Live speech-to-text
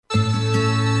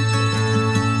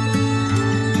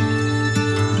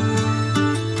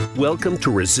Welcome to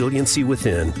Resiliency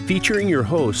Within, featuring your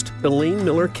host, Elaine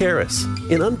Miller-Karras.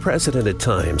 In unprecedented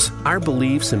times, our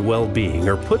beliefs and well-being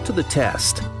are put to the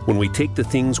test. When we take the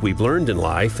things we've learned in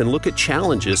life and look at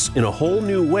challenges in a whole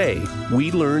new way,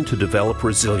 we learn to develop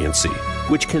resiliency,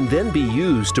 which can then be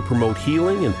used to promote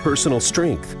healing and personal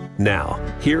strength. Now,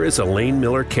 here is Elaine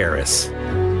Miller-Karras.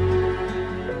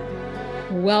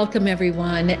 Welcome,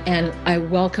 everyone, and I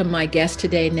welcome my guest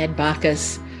today, Ned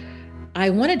Bachus. I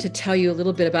wanted to tell you a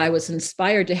little bit about, I was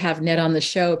inspired to have Ned on the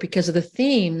show because of the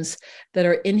themes that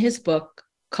are in his book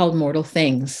called Mortal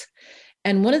Things.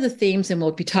 And one of the themes, and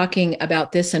we'll be talking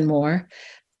about this and more,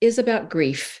 is about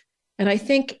grief. And I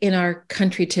think in our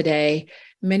country today,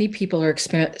 many people are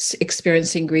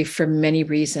experiencing grief for many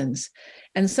reasons.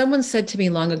 And someone said to me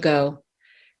long ago,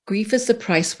 grief is the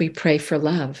price we pay for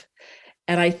love.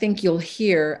 And I think you'll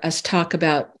hear us talk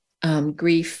about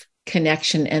grief,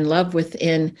 connection, and love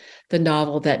within the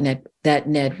novel that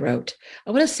Ned wrote.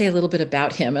 I want to say a little bit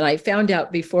about him. And I found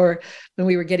out before, when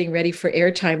we were getting ready for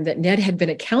airtime, that Ned had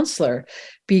been a counselor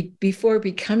before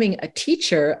becoming a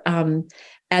teacher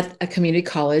at a community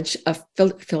college of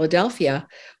Philadelphia,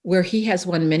 where he has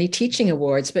won many teaching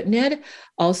awards. But Ned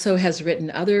also has written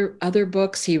other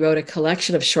books. He wrote a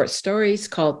collection of short stories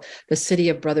called The City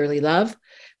of Brotherly Love,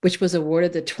 which was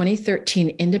awarded the 2013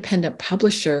 Independent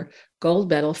Publisher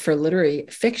Gold Medal for Literary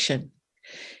Fiction.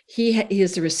 He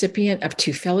is the recipient of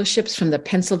 2 fellowships from the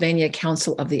Pennsylvania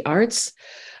Council of the Arts,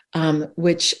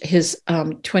 which his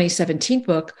 2017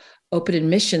 book, Open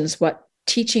Admissions, What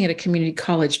Teaching at a Community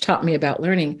College Taught Me About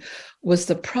Learning, was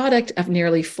the product of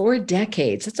nearly 4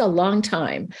 decades. That's a long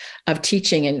time of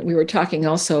teaching. And we were talking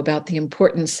also about the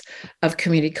importance of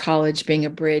community college being a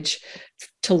bridge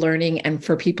to learning and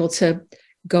for people to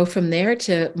go from there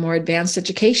to more advanced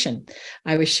education.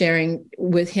 I was sharing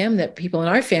with him that people in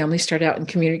our family start out in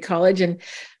community college and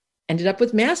ended up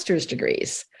with master's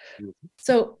degrees.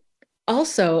 So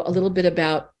also a little bit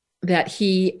about that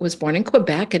he was born in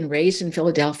Quebec and raised in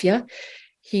Philadelphia.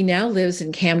 He now lives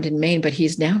in Camden, Maine, but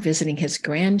he's now visiting his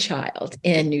grandchild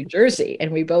in New Jersey.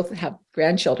 And we both have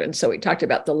grandchildren, so we talked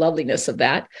about the loveliness of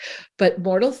that. But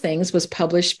Mortal Things was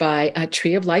published by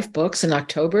Tree of Life Books in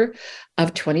October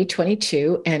of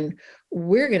 2022. And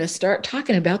we're going to start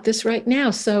talking about this right now.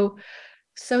 So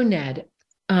Ned,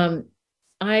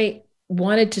 I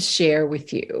wanted to share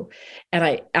with you, and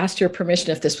I asked your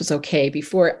permission if this was okay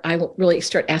before I really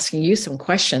start asking you some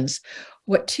questions,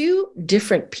 what 2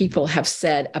 different people have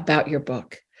said about your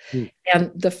book.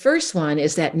 And the first one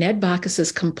is that Ned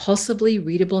Bachus's compulsively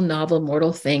readable novel,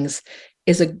 Mortal Things,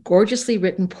 is a gorgeously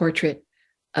written portrait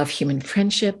of human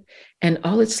friendship and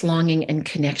all its longing and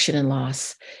connection and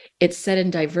loss. It's set in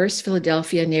diverse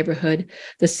Philadelphia neighborhood.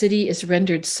 The city is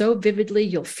rendered so vividly,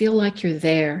 you'll feel like you're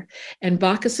there. And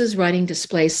Bachus's writing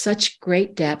displays such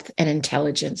great depth and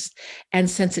intelligence and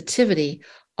sensitivity,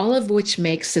 all of which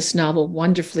makes this novel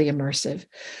wonderfully immersive.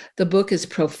 The book is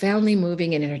profoundly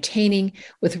moving and entertaining,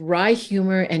 with wry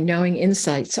humor and knowing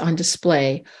insights on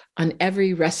display on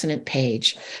every resonant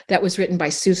page. That was written by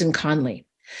Susan Conley.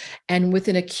 And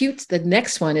the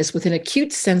next one is with an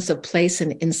acute sense of place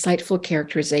and insightful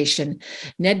characterization,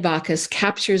 Ned Bachus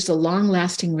captures the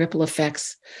long-lasting ripple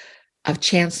effects of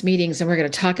chance meetings. And we're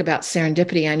going to talk about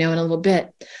serendipity, I know, in a little bit,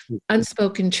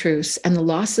 unspoken truths, and the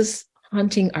losses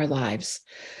haunting our lives.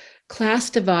 Class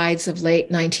divides of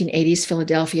late 1980s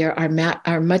Philadelphia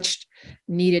are much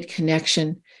needed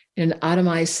connection in an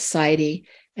atomized society,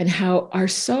 and how our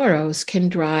sorrows can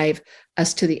drive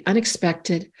us to the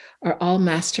unexpected are all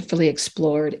masterfully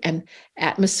explored. An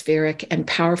atmospheric and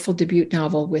powerful debut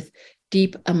novel with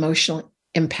deep emotional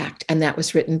impact. And that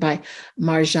was written by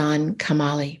Marjan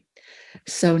Kamali.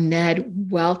 So Ned,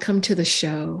 welcome to the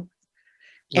show.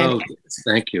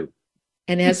 Thank you.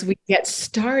 And as we get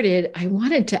started, I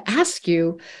wanted to ask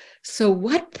you, so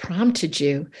what prompted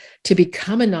you to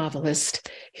become a novelist?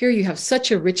 Here you have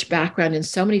such a rich background in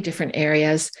so many different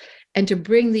areas, and to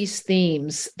bring these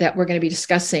themes that we're going to be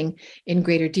discussing in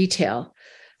greater detail.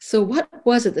 So what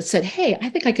was it that said, hey, I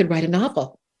think I could write a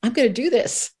novel. I'm going to do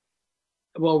this.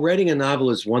 Well, writing a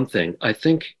novel is one thing. I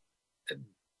think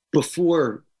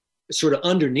before, sort of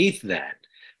underneath that,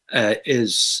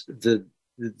 is the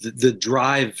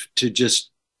drive to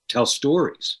just tell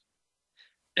stories.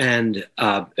 And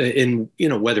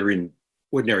whether in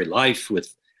ordinary life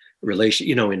with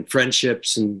in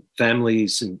friendships and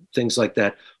families and things like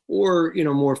that, or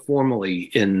more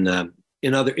formally in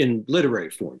literary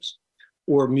forms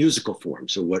or musical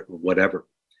forms or whatever.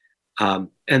 And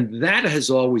that has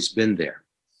always been there.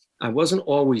 I didn't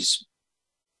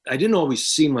always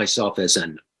see myself as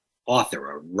an author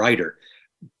or writer,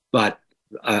 but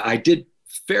I did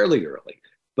fairly early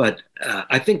But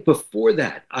I think before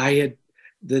that,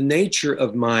 the nature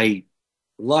of my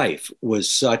life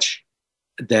was such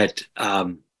that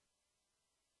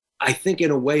I think in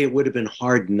a way it would have been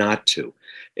hard not to.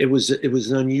 It was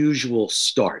an unusual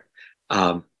start.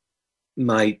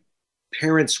 My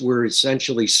parents were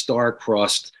essentially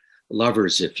star-crossed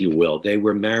lovers, if you will. They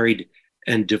were married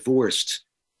and divorced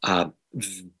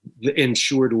in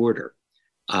short order.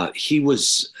 He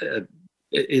was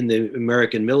in the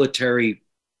American military,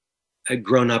 had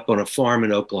grown up on a farm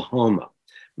in Oklahoma.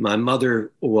 My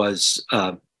mother was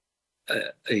a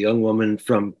young woman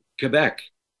from Quebec,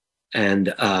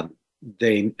 and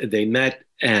they met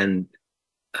and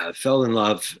fell in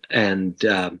love, and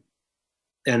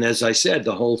as I said,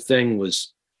 the whole thing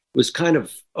was kind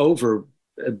of over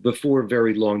before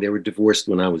very long. They were divorced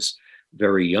when I was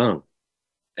very young,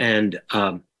 and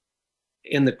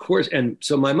in the course, and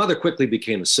so my mother quickly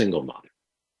became a single mother,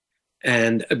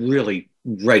 and really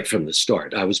right from the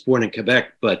start. I was born in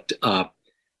Quebec, but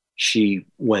she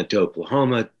went to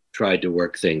Oklahoma, tried to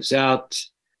work things out.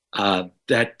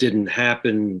 That didn't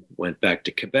happen. Went back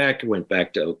to Quebec, went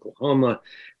back to Oklahoma,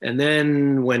 and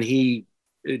then when he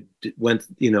went,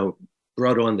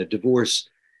 brought on the divorce,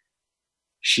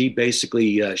 she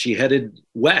basically she headed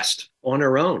west on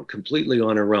her own, completely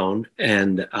on her own,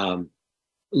 and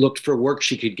looked for work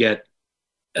she could get,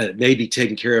 maybe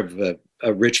taking care of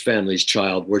a rich family's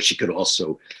child, where she could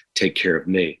also take care of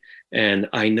me. And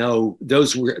I know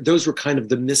those were kind of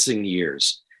the missing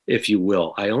years, if you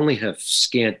will. I only have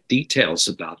scant details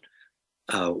about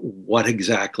what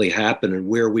exactly happened and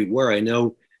where we were. I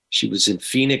know she was in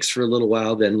Phoenix for a little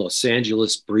while, then Los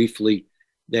Angeles briefly,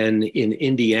 then in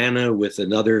Indiana with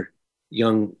another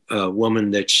young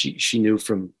woman that she knew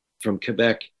from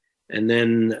Quebec, and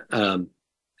then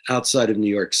outside of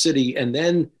New York City. And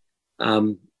then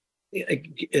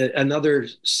another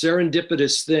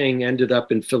serendipitous thing ended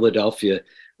up in Philadelphia.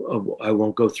 I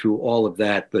won't go through all of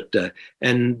that, but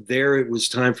and there it was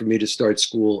time for me to start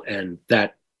school, and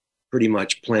that pretty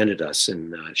much planted us.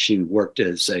 And she worked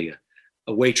as a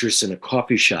waitress in a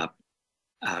coffee shop,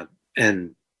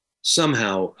 and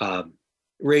somehow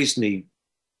raised me,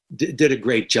 did a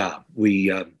great job.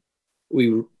 We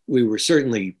were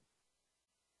certainly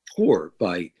poor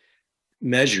by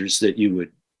measures that you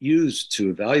would use to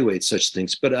evaluate such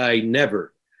things, but I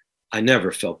never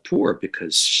felt poor,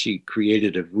 because she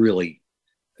created a really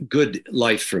good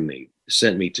life for me,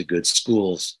 sent me to good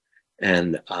schools,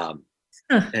 and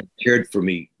cared for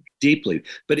me deeply.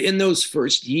 But in those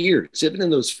first years, even in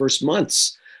those first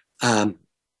months, I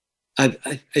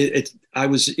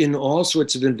was in all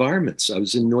sorts of environments. I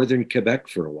was in northern Quebec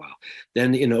for a while,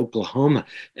 then in Oklahoma,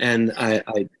 and I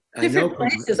different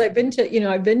places. I've been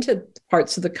to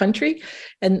parts of the country,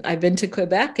 and I've been to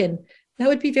Quebec, and that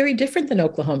would be very different than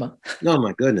Oklahoma. Oh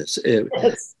my goodness!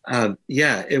 Yes.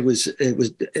 Yeah, it was.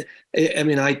 I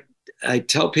mean, I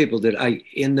tell people that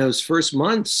in those first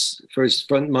months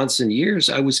and years,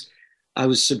 I was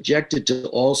subjected to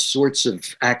all sorts of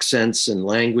accents and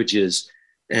languages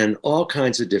and all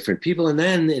kinds of different people. And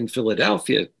then in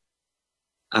Philadelphia,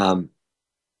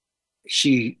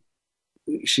 she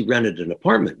rented an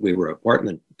apartment. We were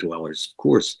apartment dwellers, of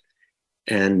course.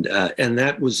 And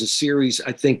that was a series,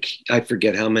 I think, I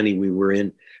forget how many we were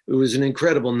in. It was an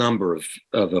incredible number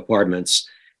of apartments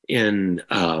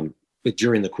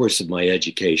during the course of my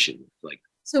education.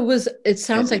 It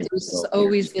sounds like there was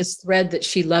always this thread that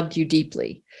she loved you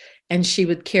deeply and she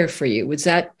would care for you. Is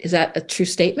that a true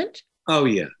statement? Oh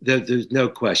yeah, there's no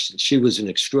question. She was an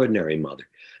extraordinary mother.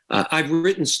 I've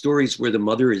written stories where the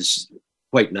mother is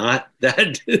quite not.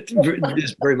 That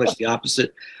is very much the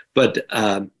opposite. But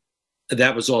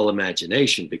that was all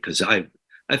imagination, because I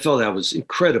felt I was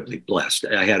incredibly blessed.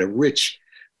 I had a rich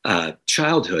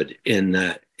childhood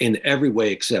in every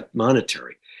way except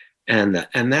monetary, and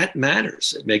that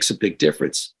matters. It makes a big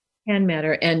difference. Can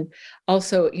matter. And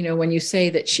also, when you say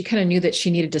that she kind of knew that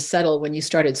she needed to settle when you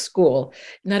started school,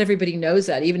 not everybody knows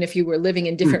that, even if you were living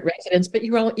in different residents, but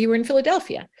you were in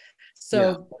Philadelphia.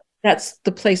 So yeah. That's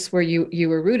the place where you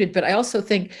were rooted. But I also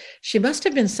think she must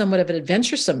have been somewhat of an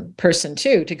adventuresome person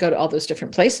too, to go to all those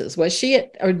different places. Was she,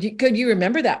 or could you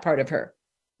remember that part of her?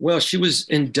 Well, she was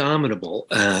indomitable.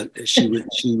 She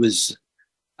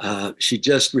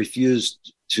just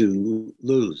refused to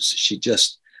lose. She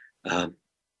just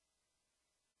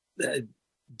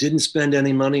didn't spend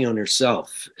any money on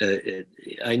herself.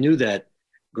 I knew that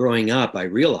growing up. I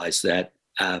realized that,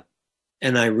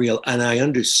 and I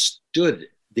understood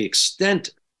the extent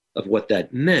of what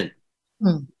that meant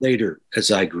later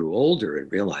as I grew older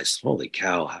and realized, holy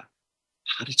cow,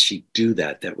 how did she do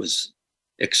that? That was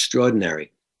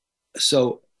extraordinary.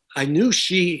 So I knew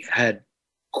she had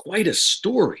quite a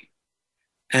story,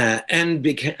 and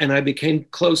I became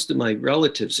close to my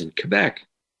relatives in Quebec.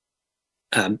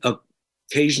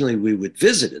 Occasionally, we would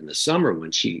visit in the summer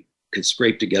when she could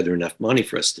scrape together enough money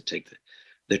for us to take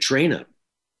the train up.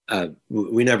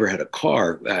 We never had a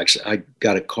car. Actually, I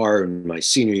got a car in my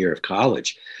senior year of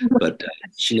college, but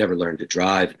she never learned to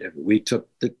drive. We took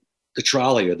the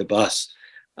trolley or the bus,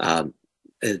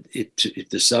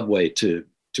 the subway to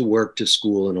work, to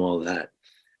school, and all that.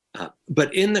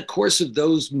 But in the course of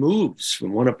those moves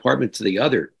from one apartment to the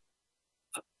other,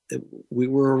 we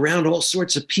were around all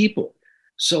sorts of people.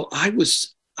 So I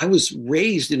was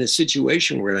raised in a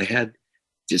situation where I had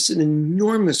just an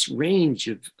enormous range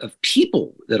of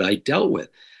people that I dealt with.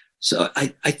 So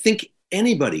I think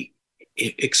anybody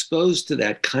exposed to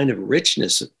that kind of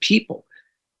richness of people,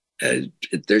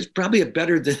 there's probably a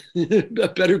better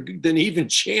than even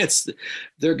chance that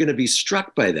they're going to be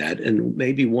struck by that and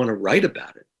maybe want to write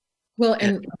about it. Well,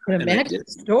 and imagine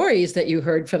stories that you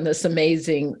heard from this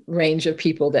amazing range of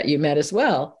people that you met as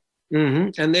well.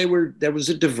 Mm-hmm. And there was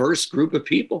a diverse group of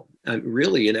people,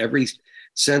 really, in every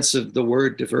sense of the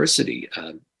word diversity.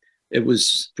 It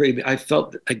was pretty, I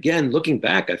felt, again, looking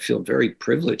back, I feel very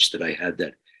privileged that I had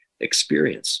that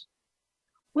experience.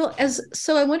 Well,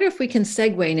 so I wonder if we can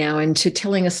segue now into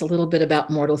telling us a little bit about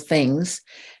Mortal Things.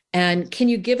 And can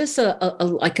you give us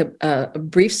a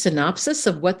brief synopsis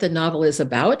of what the novel is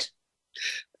about?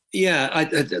 Yeah,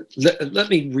 let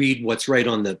me read what's right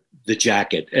on the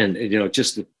jacket, and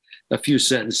just a few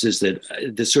sentences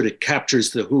that sort of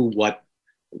captures the who, what,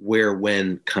 where,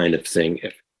 when kind of thing,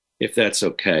 if that's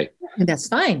okay. That's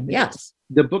fine. Yes.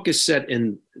 The book is set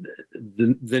in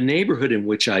the neighborhood in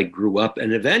which I grew up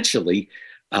and eventually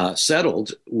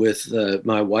settled with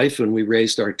my wife, and we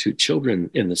raised our two children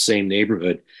in the same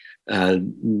neighborhood,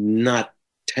 not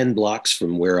 10 blocks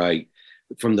from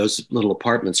from those little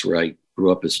apartments where I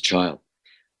grew up as a child.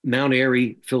 Mount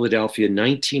Airy, Philadelphia,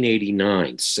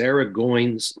 1989. Sarah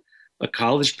Goins, a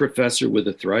college professor with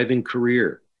a thriving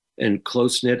career and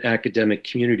close-knit academic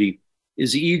community,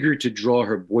 is eager to draw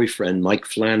her boyfriend, Mike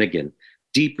Flannagan,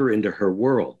 deeper into her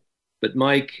world. But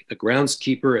Mike, a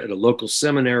groundskeeper at a local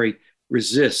seminary,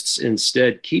 resists,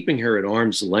 instead keeping her at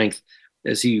arm's length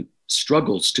as he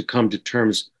struggles to come to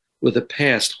terms with a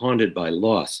past haunted by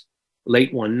loss.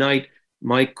 Late one night,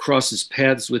 Mike crosses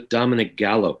paths with Domenic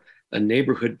Gallo, a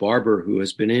neighborhood barber who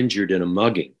has been injured in a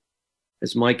mugging.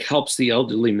 As Mike helps the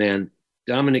elderly man,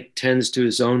 Domenic tends to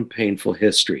his own painful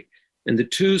history, and the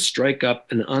two strike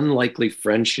up an unlikely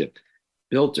friendship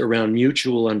built around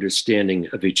mutual understanding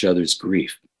of each other's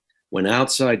grief. When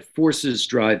outside forces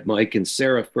drive Mike and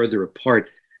Sarah further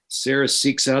apart, Sarah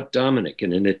seeks out Domenic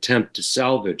in an attempt to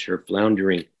salvage her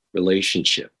floundering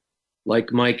relationship.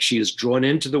 Like Mike, she is drawn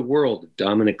into the world of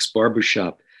Domenic's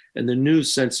barbershop and the new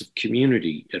sense of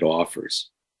community it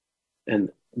offers. And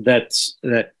that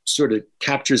sort of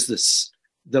captures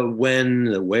the when,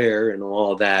 the where, and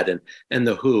all that, and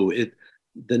the who.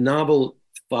 The novel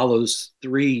follows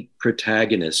three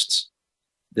protagonists.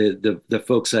 The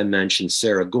folks I mentioned,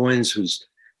 Sarah Goins, who's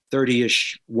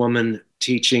 30-ish woman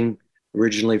teaching,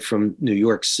 originally from New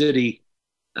York City,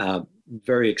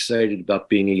 very excited about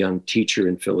being a young teacher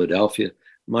in Philadelphia.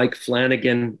 Mike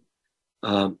Flannagan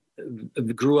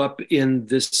grew up in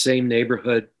this same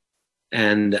neighborhood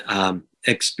and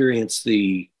experienced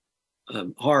the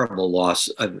horrible loss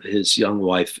of his young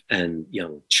wife and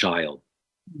young child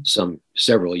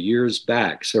several years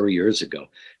ago.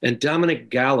 And Domenic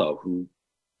Gallo, who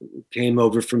came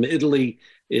over from Italy,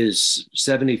 is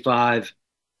 75,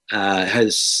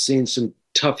 has seen some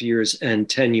tough years, and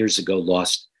 10 years ago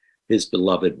lost his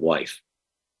beloved wife.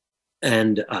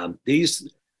 And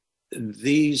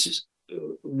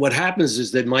what happens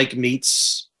is that Mike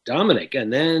meets Domenic,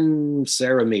 and then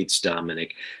Sarah meets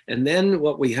Domenic, and then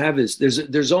what we have is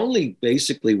there's only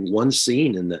basically one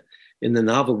scene in the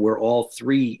novel where all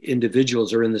three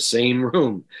individuals are in the same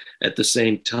room at the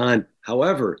same time.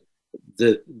 However,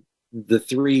 the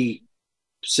three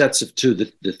sets of two,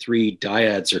 the three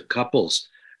dyads or couples,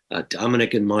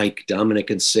 Domenic and Mike, Domenic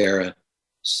and Sarah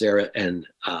and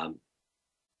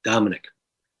Domenic,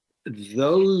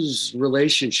 those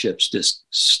relationships just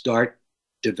start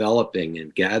developing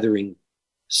and gathering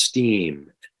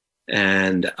steam.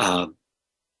 And the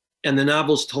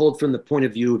novel's told from the point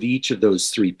of view of each of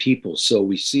those three people. So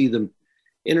we see them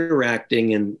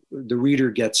interacting, and the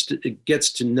reader gets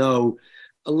to know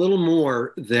a little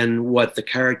more than what the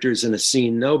characters in a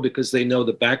scene know, because they know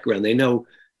the background. They know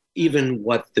even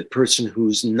what the person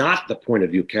who's not the point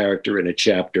of view character in a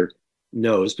chapter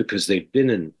knows, because they've been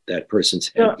in that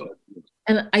person's head.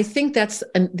 And I think that's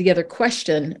the other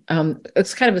question.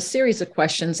 It's kind of a series of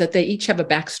questions that they each have a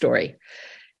backstory,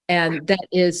 and that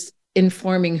is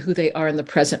informing who they are in the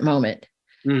present moment.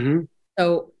 Mm-hmm.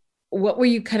 So, what were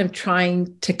you kind of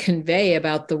trying to convey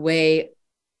about the way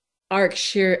our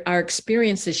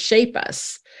experiences shape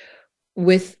us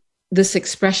with this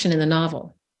expression in the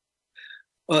novel?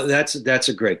 Well, that's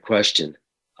a great question.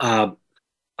 I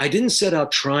didn't set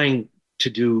out trying to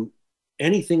do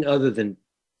anything other than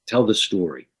tell the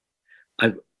story.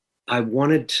 I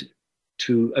wanted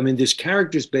to. I mean, these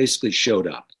characters basically showed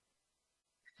up,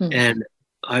 and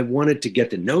I wanted to get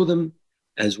to know them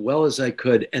as well as I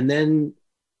could, and then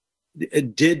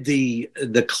did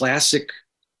the classic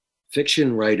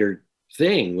fiction writer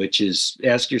thing, which is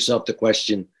ask yourself the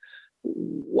question,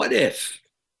 what if?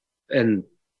 And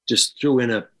just threw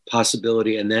in a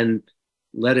possibility and then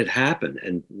let it happen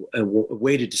and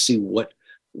waited to see what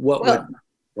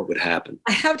would happen.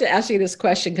 I have to ask you this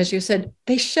question because you said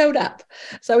they showed up.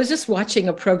 So I was just watching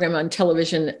a program on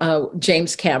television,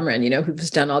 James Cameron, who's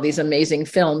done all these amazing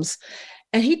films.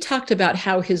 And he talked about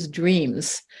how his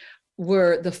dreams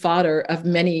were the fodder of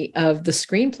many of the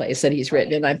screenplays that he's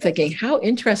written. And I'm thinking, how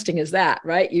interesting is that,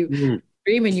 right? You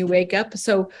dream and you wake up.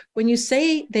 So when you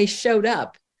say they showed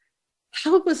up,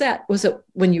 how was that? Was it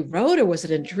when you wrote, or was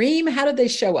it a dream? How did they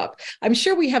show up? I'm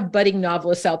sure we have budding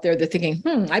novelists out there that are thinking,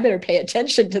 I better pay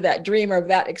attention to that dream or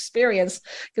that experience,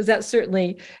 because that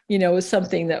certainly, was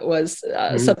something that was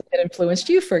something that influenced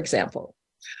you, for example.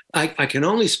 I can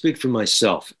only speak for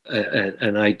myself,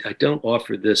 and I don't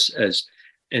offer this as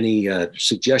any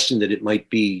suggestion that it might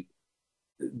be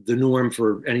the norm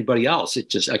for anybody else.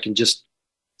 I can just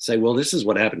say, well, this is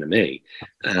what happened to me,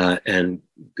 and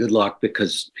good luck,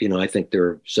 because I think there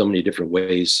are so many different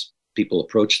ways people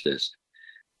approach this.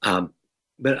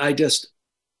 But I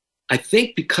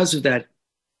think because of that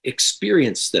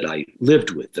experience that I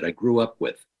lived with, that I grew up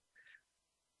with,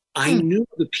 I knew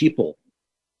the people.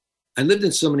 I lived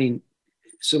in so many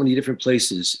different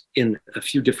places in a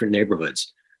few different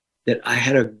neighborhoods that I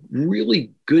had a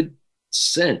really good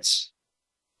sense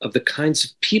of the kinds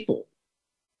of people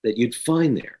that you'd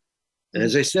find there. And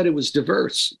as I said, it was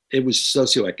diverse. It was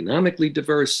socioeconomically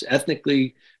diverse,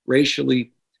 ethnically,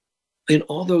 racially. In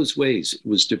all those ways, it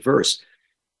was diverse.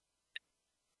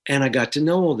 And I got to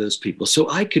know all those people. So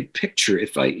I could picture,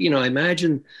 if I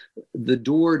imagine the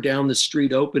door down the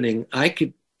street opening, I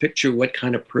could picture what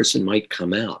kind of person might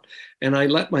come out. And I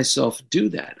let myself do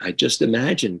that. I just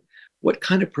imagine what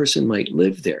kind of person might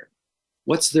live there.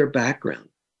 What's their background?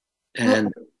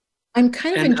 And I'm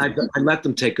kind of I let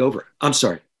them take over. I'm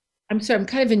sorry. I'm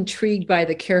kind of intrigued by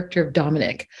the character of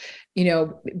Domenic,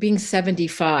 being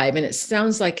 75, and it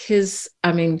sounds like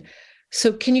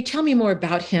so can you tell me more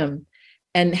about him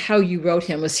and how you wrote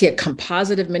him? Was he a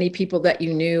composite of many people that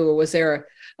you knew, or was there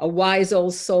a wise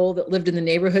old soul that lived in the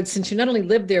neighborhood, since you not only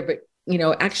lived there, but,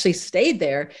 actually stayed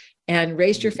there and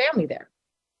raised your family there?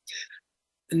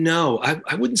 No,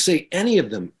 I wouldn't say any of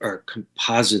them are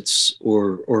composites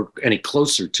or any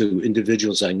closer to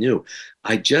individuals I knew.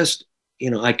 I just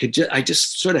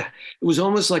sort of, it was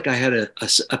almost like I had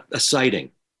a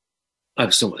sighting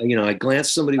of someone. I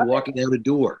glanced somebody walking out a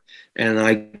door, and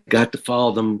I got to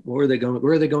follow them. Where are they going?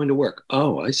 Where are they going to work?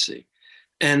 Oh, I see.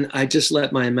 And I just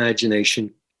let my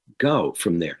imagination go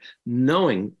from there,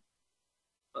 knowing,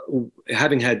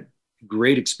 having had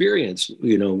great experience,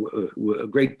 a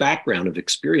great background of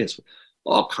experience with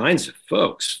all kinds of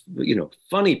folks,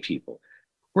 funny people,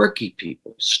 quirky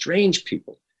people, strange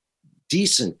people,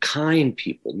 decent, kind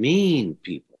people, mean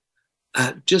people,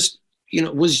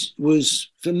 was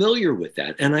familiar with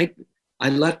that. And I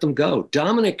let them go.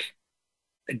 Domenic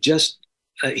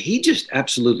he just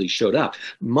absolutely showed up.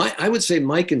 I would say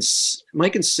Mike and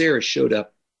Sarah showed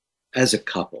up as a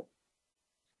couple,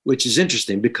 which is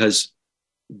interesting because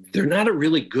they're not a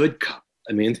really good couple.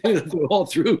 I mean, all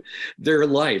through their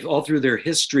life, all through their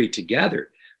history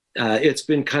together, it's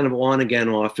been kind of on again,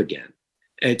 off again.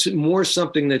 It's more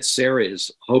something that Sarah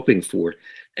is hoping for,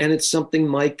 and it's something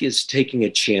Mike is taking a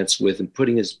chance with and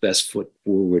putting his best foot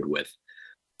forward with.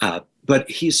 But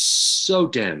he's so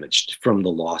damaged from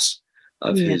the loss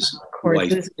of his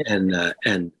wife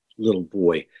and little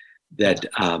boy that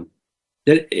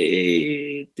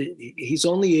he's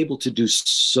only able to do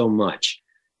so much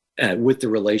with the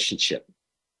relationship.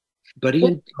 But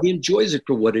he enjoys it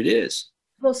for what it is.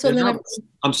 Well, so then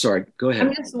I'm sorry, go ahead.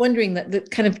 I'm just wondering that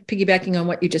kind of piggybacking on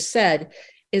what you just said,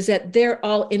 is that they're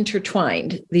all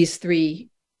intertwined, these three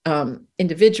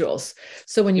individuals.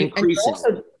 So when you,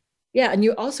 and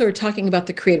you also are talking about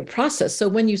the creative process. So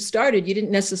when you started, you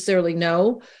didn't necessarily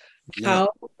know how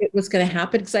it was going to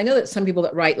happen? Because I know that some people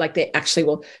that write, like they actually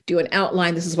will do an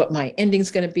outline. This is what my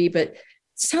ending's going to be. But it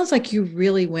sounds like you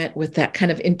really went with that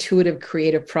kind of intuitive,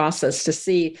 creative process to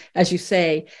see, as you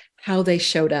say, how they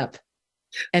showed up.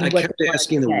 And I kept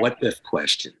asking the what if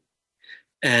question.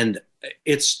 And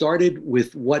it started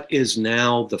with what is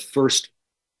now the first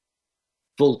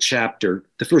full chapter,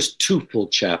 the first two full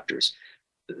chapters.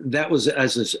 That was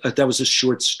a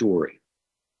short story.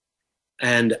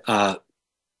 And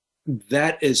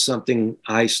that is something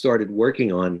I started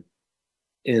working on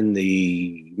in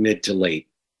the mid to late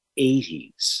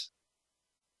 80s.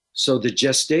 So the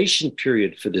gestation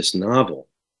period for this novel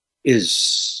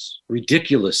is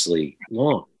ridiculously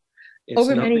long.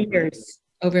 Over many years.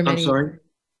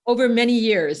 Over many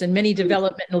years and many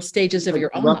developmental stages of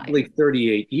your own life. Roughly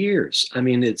 38 years. I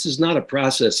mean, this is not a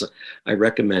process I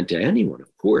recommend to anyone,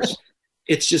 of course.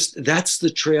 It's just that's the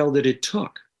trail that it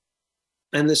took.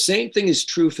 And the same thing is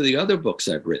true for the other books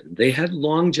I've written. They had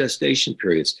long gestation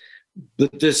periods,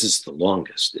 but this is the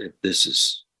longest. This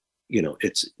is,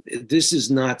 this is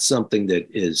not something that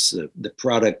is the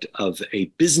product of a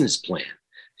business plan,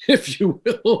 if you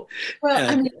will. Well,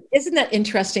 I mean, isn't that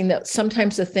interesting that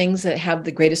sometimes the things that have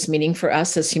the greatest meaning for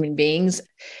us as human beings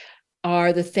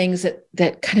are the things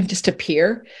that kind of just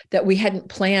appear, that we hadn't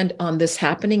planned on this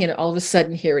happening, and all of a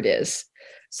sudden here it is.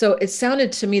 So it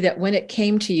sounded to me that when it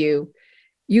came to you,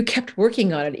 you kept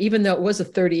working on it, even though it was a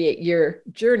 38-year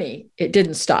journey. It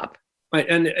didn't stop. Right,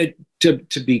 and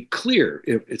to be clear,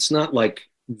 it's not like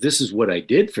this is what I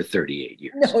did for 38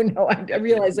 years. No, I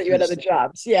realized that you had other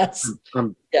jobs. Yes.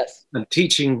 Yes. I'm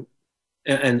teaching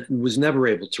and was never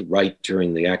able to write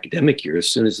during the academic year. As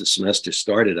soon as the semester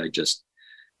started,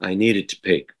 I needed to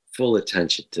pay full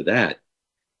attention to that.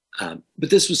 But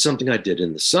this was something I did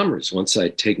in the summers once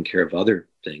I'd taken care of other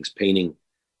things, painting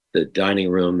the dining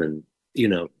room and,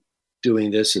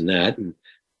 doing this and that and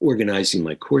organizing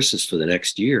my courses for the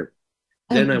next year.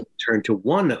 Then I would turn to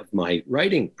one of my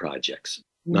writing projects.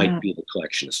 Might be the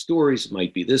collection of stories,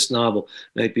 might be this novel,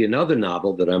 might be another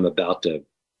novel that I'm about to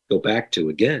go back to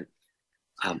again.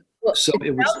 So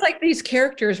it sounds like these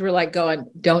characters were like going,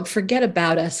 "Don't forget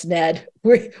about us, Ned.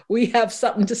 We have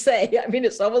something to say." I mean,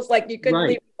 it's almost like you couldn't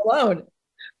leave it alone.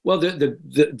 Well,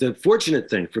 the fortunate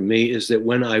thing for me is that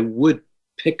when I would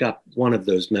pick up one of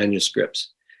those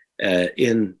manuscripts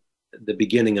in the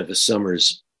beginning of a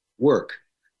summer's work,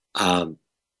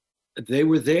 they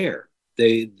were there.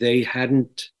 They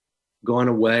hadn't gone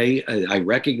away. I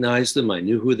recognized them. I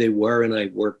knew who they were, and I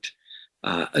worked.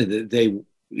 They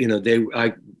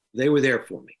were there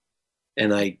for me,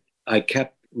 and I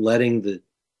kept letting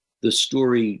the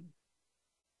story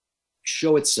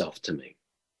show itself to me.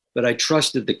 But I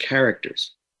trusted the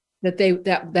characters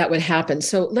that would happen.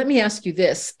 So let me ask you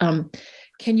this: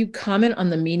 can you comment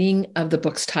on the meaning of the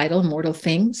book's title, "Mortal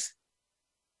Things"?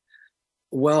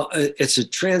 Well, it's a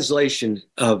translation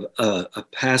of a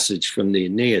passage from the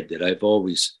Aeneid that I've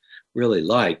always really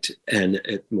liked. And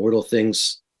mortal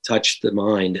things touch the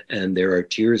mind, and there are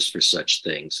tears for such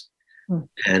things.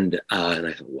 And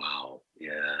I thought, wow,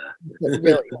 yeah,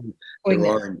 really there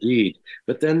are indeed.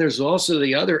 But then there's also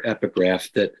the other epigraph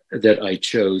that I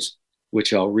chose,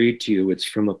 which I'll read to you. It's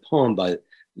from a poem by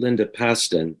Linda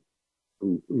Paston,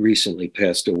 who recently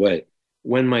passed away.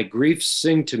 When my griefs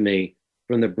sing to me,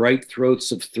 from the bright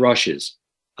throats of thrushes,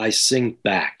 I sing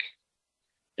back.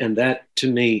 And that, to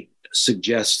me,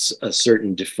 suggests a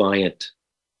certain defiant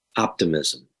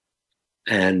optimism.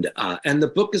 And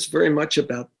the book is very much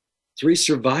about three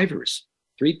survivors,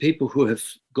 three people who have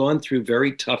gone through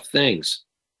very tough things.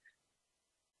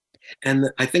 And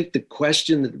I think the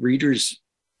question that readers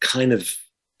kind of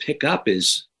pick up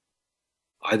is,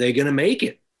 are they going to make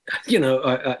it?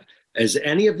 Is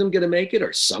any of them going to make it?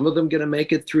 Are some of them going to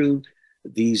make it through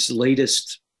these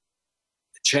latest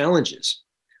challenges?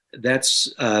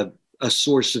 That's a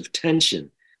source of tension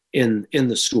in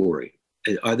the story.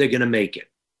 Are they going to make it?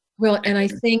 Well, and I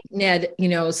think, Ned,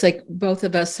 it's like both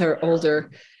of us are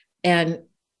older, and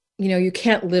you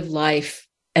can't live life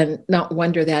and not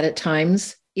wonder that at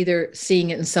times, either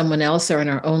seeing it in someone else or in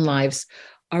our own lives.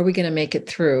 Are we going to make it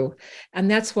through? And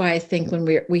that's why I think when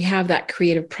we have that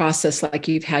creative process like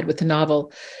you've had with the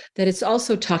novel, that it's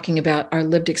also talking about our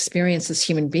lived experience as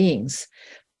human beings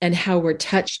and how we're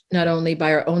touched not only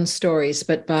by our own stories,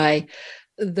 but by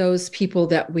those people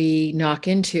that we knock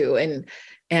into and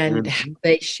how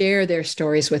they share their.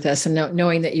 with us. And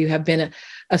knowing that you have been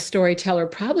a storyteller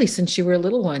probably since you were a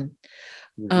little one.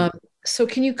 So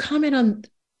can you comment on,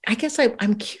 I guess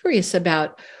I'm curious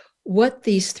about what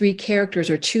these three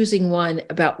characters, or choosing one,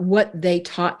 about what they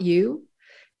taught you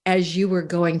as you were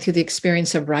going through the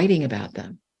experience of writing about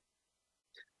them.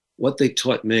 what they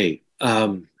taught me.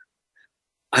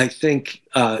 I think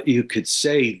you could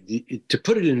say, to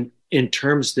put it in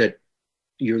terms that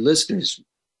your listeners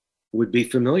would be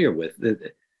familiar with,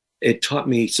 that it taught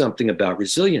me something about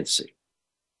resiliency.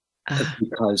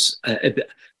 Because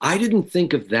I didn't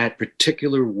think of that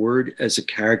particular word as a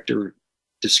character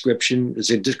description, as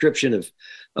a description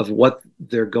of what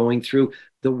they're going through.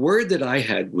 The word that I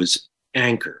had was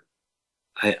anchor.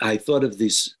 I thought of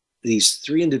these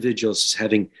three individuals as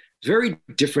having very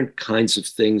different kinds of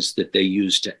things that they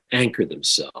use to anchor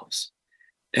themselves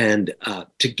and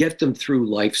to get them through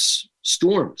life's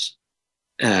storms.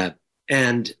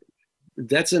 And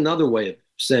that's another way of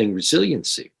saying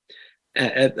resiliency.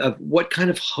 Of what kind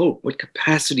of hope, what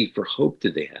capacity for hope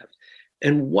do they have,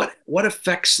 and what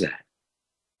affects that?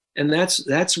 And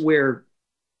that's where,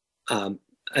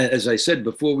 as I said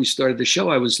before we started the show,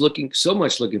 I was looking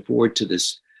forward to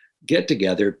this get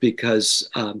together because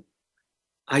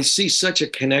I see such a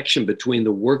connection between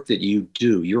the work that you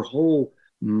do, your whole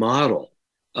model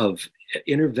of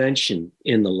intervention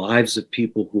in the lives of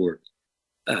people who are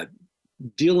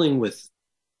dealing with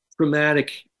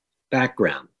traumatic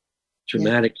background,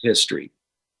 traumatic history,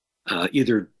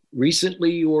 either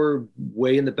recently or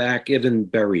way in the back, even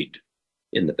buried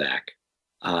in the back.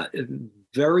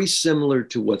 Very similar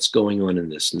to what's going on in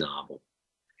this novel.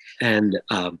 And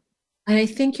I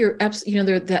think you're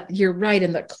absolutely, that you're right.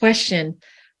 And the question,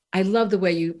 I love the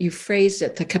way you phrased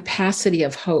it, the capacity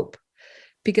of hope,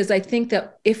 because I think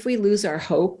that if we lose our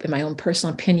hope, in my own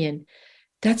personal opinion,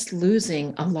 that's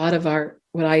losing a lot of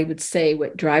what I would say,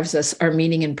 what drives us, our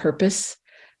meaning and purpose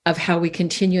of how we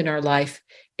continue in our life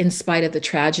in spite of the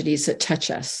tragedies that touch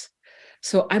us.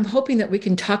 So I'm hoping that we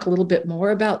can talk a little bit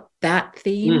more about that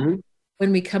theme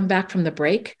when we come back from the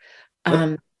break,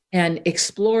 and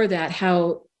explore that,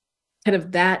 how kind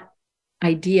of that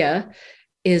idea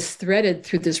is threaded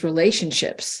through these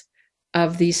relationships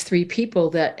of these three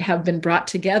people that have been brought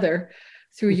together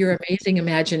through your amazing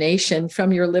imagination,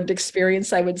 from your lived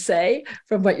experience, I would say,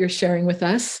 from what you're sharing with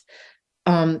us.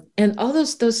 And all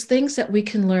those things that we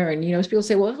can learn, as people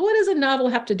say, well, what does a novel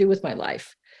have to do with my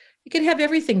life? It can have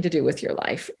everything to do with your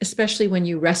life, especially when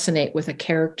you resonate with a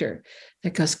character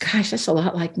that goes, gosh, that's a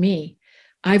lot like me.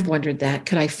 I've wondered that.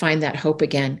 Could I find that hope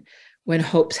again when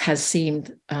hope has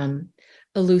seemed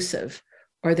elusive,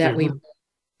 or that we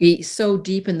be so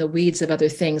deep in the weeds of other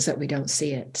things that we don't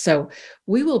see it? So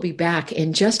we will be back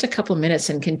in just a couple of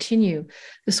minutes and continue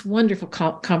this wonderful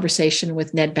conversation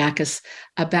with Ned Bachus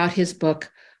about his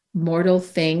book, Mortal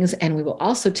Things. And we will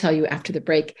also tell you after the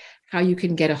break how you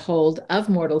can get a hold of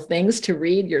Mortal Things to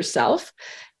read yourself.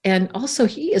 And also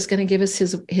he is going to give us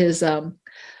his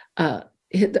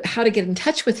how to get in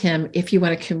touch with him if you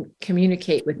want to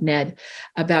communicate with Ned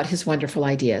about his wonderful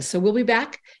ideas. So we'll be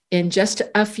back in just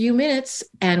a few minutes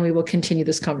and we will continue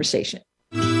this conversation.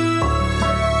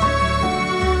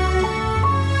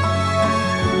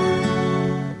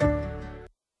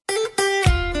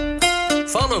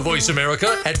 Follow Voice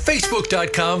America at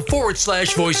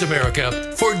facebook.com/Voice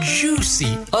America for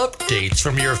juicy updates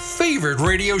from your favorite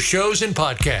radio shows and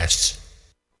podcasts.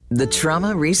 The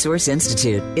Trauma Resource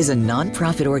Institute is a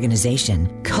nonprofit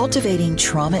organization cultivating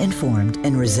trauma-informed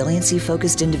and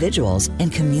resiliency-focused individuals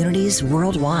and communities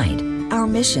worldwide. Our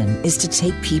mission is to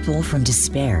take people from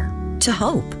despair to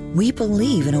hope. We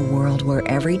believe in a world where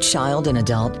every child and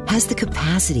adult has the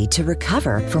capacity to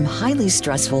recover from highly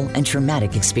stressful and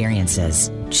traumatic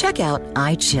experiences. Check out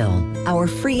iChill, our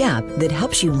free app that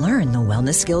helps you learn the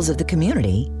wellness skills of the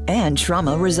community and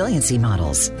trauma resiliency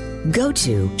models. Go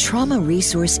to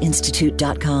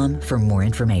traumaresourceinstitute.com for more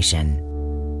information.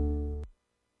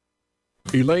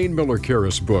 Elaine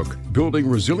Miller-Karras' book, Building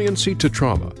Resiliency to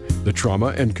Trauma, The Trauma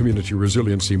and Community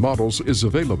Resiliency Models, is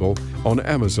available on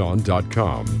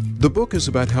Amazon.com. The book is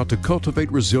about how to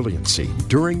cultivate resiliency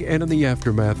during and in the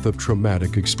aftermath of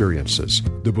traumatic experiences.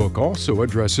 The book also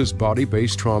addresses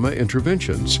body-based trauma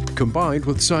interventions combined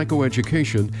with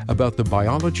psychoeducation about the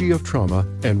biology of trauma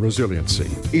and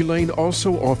resiliency. Elaine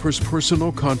also offers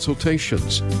personal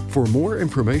consultations. For more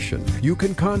information, you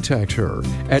can contact her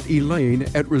at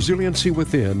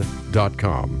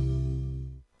elaine@resiliencywithin.com.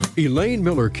 Elaine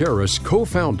Miller-Karras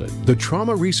co-founded the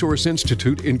Trauma Resource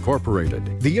Institute,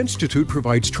 Incorporated. The Institute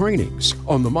provides trainings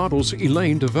on the models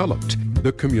Elaine developed,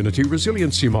 the Community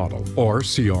Resiliency Model, or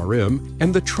CRM,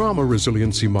 and the Trauma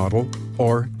Resiliency Model,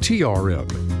 or TRM.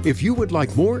 If you would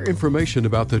like more information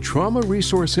about the Trauma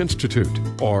Resource Institute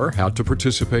or how to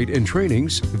participate in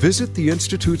trainings, visit the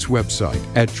Institute's website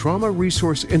at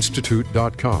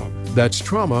traumaresourceinstitute.com. That's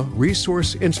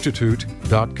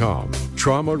traumaresourceinstitute.com.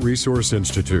 Trauma Resource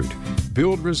Institute.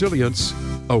 Build resilience,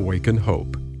 awaken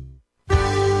hope.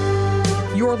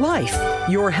 Your life,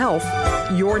 your health,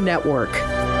 your network.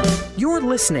 You're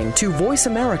listening to Voice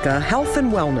America Health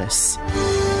and Wellness.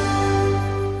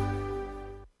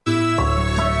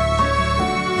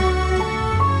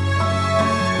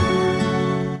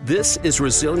 This is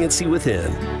Resiliency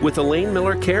Within with Elaine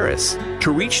Miller-Karras.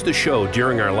 To reach the show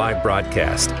during our live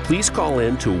broadcast, please call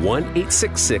in to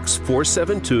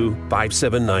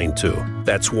 1-866-472-5792.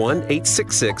 That's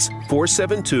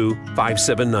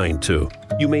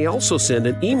 1-866-472-5792. You may also send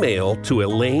an email to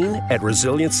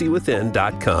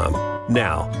elaine@resiliencywithin.com.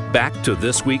 Now, back to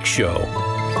this week's show.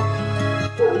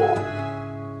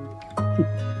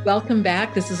 Welcome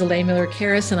back. This is Elaine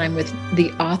Miller-Karras, and I'm with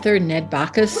the author, Ned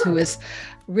Bachus, who is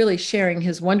really sharing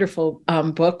his wonderful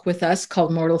book with us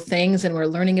called Mortal Things, and we're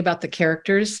learning about the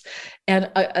characters. And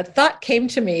a thought came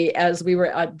to me as we were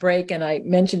at break, and I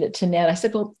mentioned it to Ned. I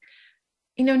said, well,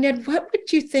 Ned, what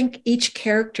would you think each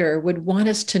character would want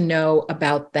us to know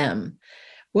about them?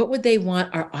 What would they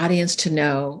want our audience to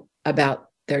know about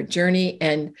their journey?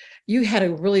 And you had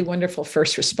a really wonderful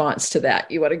first response to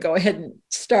that. You want to go ahead and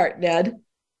start, Ned?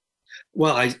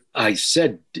 Well, I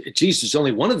said, geez, there's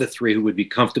only one of the three who would be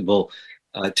comfortable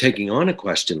taking on a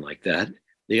question like that.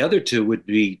 The other two would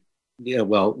be,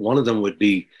 one of them would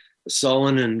be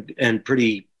sullen and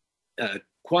pretty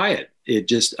quiet.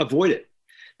 Just avoid it.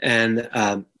 And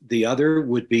the other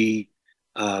would be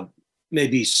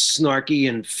maybe snarky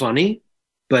and funny,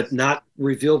 but not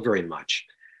reveal very much.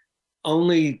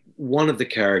 Only one of the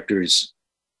characters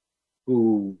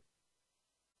who,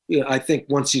 I think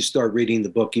once you start reading the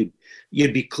book,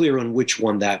 you'd be clear on which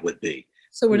one that would be.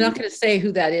 So we're not going to say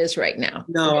who that is right now.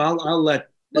 No, I'll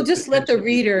let. Well, just let the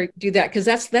reader do that, because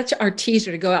that's our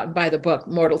teaser to go out and buy the book,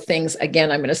 Mortal Things.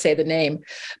 Again, I'm going to say the name,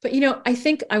 but I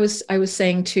think I was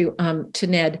saying to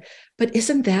Ned, but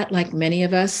isn't that like many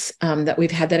of us that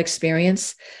we've had that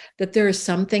experience, that there are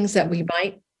some things that we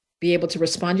might be able to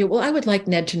respond to? Well, I would like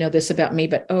Ned to know this about me,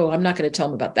 but I'm not going to tell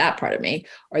him about that part of me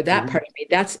or that part of me.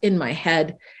 That's in my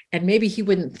head, and maybe he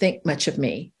wouldn't think much of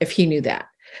me if he knew that.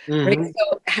 Right.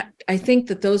 So I think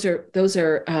that those are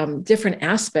different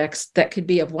aspects that could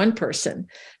be of one person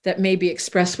that may be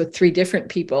expressed with three different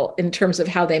people in terms of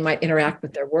how they might interact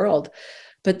with their world.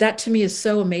 But that to me is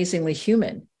so amazingly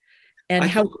human. And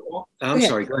I'm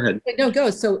sorry, go ahead. No,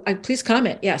 go. So please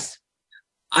comment. Yes.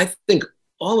 I think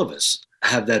all of us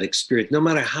have that experience, no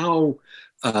matter how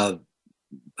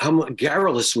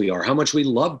garrulous we are, how much we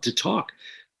love to talk.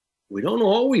 We don't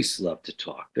always love to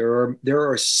talk. There are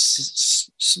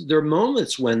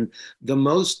moments when the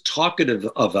most talkative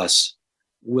of us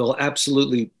will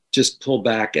absolutely just pull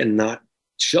back and not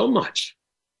show much.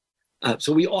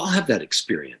 So we all have that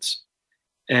experience.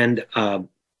 And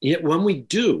yet when we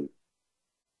do,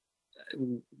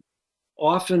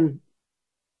 often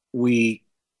we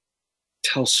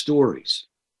tell stories.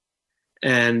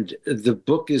 And the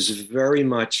book is very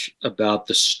much about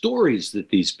the stories that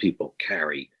these people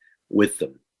carry with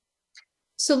them.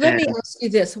 So let me ask you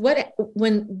this: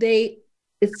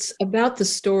 it's about the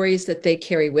stories that they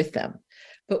carry with them,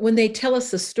 but when they tell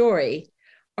us the story,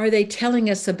 are they telling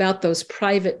us about those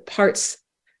private parts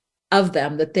of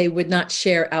them that they would not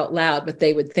share out loud, but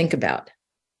they would think about?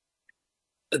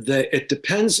 It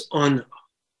depends on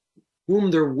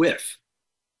whom they're with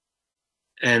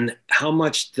and how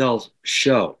much they'll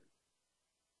show.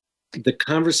 The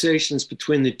conversations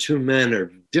between the two men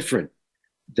are different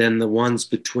than the ones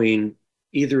between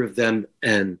either of them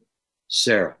and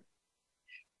Sarah.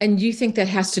 And you think that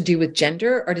has to do with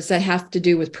gender, or does that have to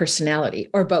do with personality,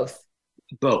 or both?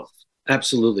 Both,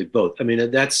 absolutely both. I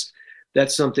mean, that's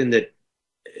something that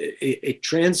it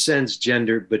transcends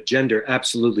gender, but gender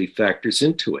absolutely factors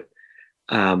into it.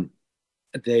 The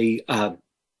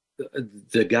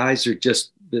guys are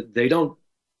just, they don't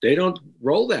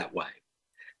roll that way.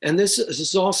 And this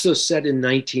is also set in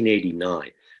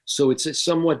 1989. So it's a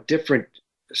somewhat different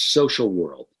social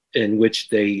world in which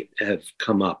they have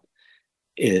come up.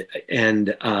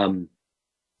 And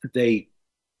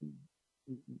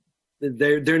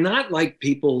they're not like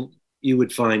people you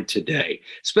would find today,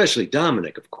 especially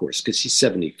Domenic, of course, because he's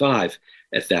 75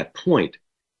 at that point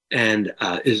and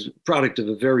is a product of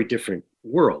a very different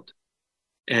world.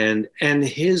 And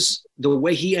the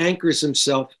way he anchors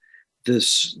himself,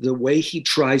 the way he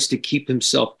tries to keep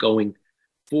himself going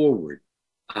forward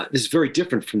is very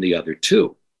different from the other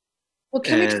two. Well,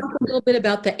 can we talk a little bit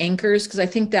about the anchors? Because I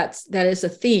think that is a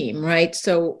theme, right?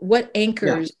 So what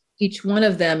anchors each one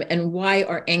of them, and why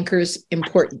are anchors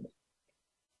important?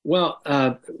 Well,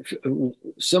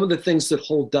 some of the things that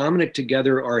hold Domenic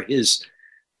together are his,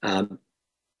 that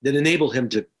enable him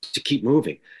to keep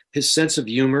moving. His sense of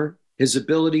humor, his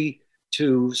ability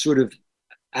to sort of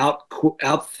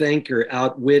outthink or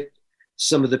outwit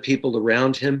some of the people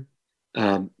around him,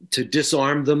 to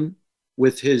disarm them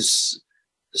with his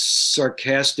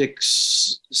sarcastic,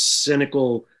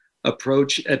 cynical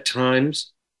approach at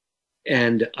times,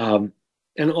 but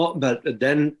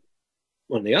then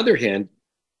on the other hand,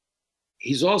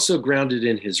 he's also grounded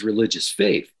in his religious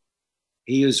faith.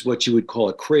 He is what you would call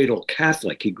a cradle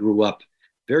Catholic. He grew up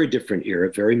very different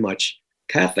era, very much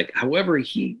Catholic. However,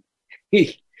 he's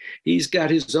got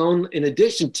his own, in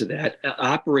addition to that,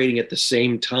 operating at the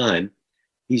same time,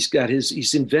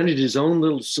 he's invented his own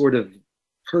little sort of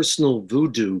personal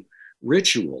voodoo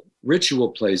ritual. Ritual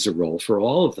plays a role for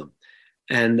all of them.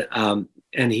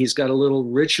 And he's got a little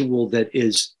ritual that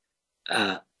is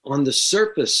on the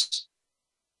surface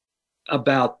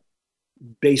about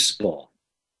baseball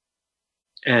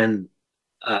and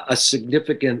a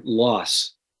significant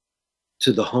loss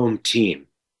to the home team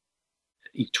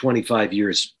 25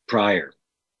 years prior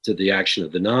to the action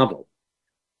of the novel.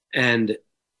 And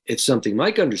it's something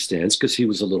Mike understands because he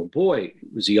was a little boy. He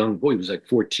was a young boy. He was like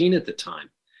 14 at the time.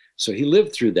 So he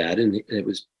lived through that, and it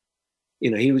was,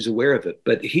 he was aware of it,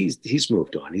 but he's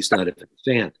moved on. He's not a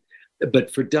fan.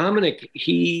 But for Domenic,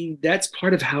 that's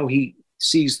part of how he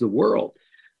sees the world.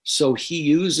 So he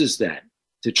uses that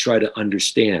to try to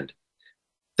understand.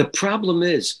 The problem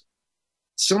is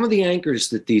some of the anchors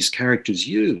that these characters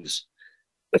use,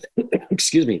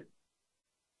 excuse me,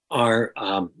 are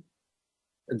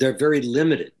they're very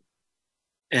limited,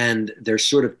 and they're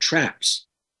sort of traps.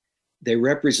 They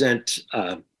represent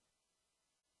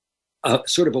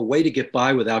sort of a way to get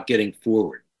by without getting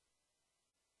forward.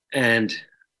 And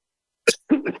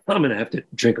I'm going to have to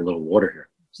drink a little water here.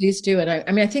 Please do.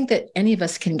 And I think that any of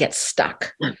us can get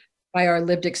stuck by our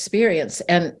lived experience.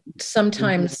 And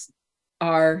sometimes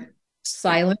our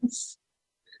silence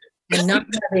and not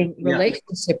having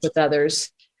relationship with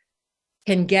others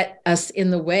can get us in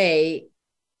the way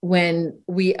when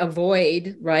we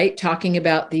avoid, right, talking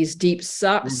about these deep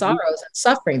sorrows and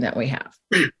suffering that we have.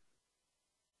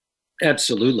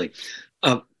 Absolutely.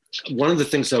 One of the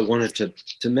things I wanted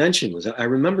to mention was I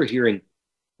remember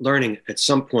learning at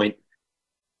some point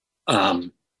a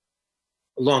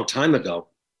long time ago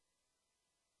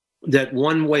that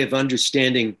one way of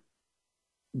understanding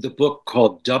the book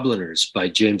called Dubliners by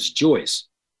James Joyce,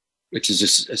 which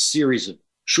is a series of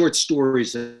short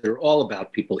stories that are all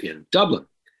about people in Dublin.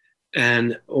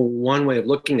 And one way of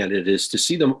looking at it is to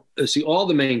see all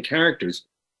the main characters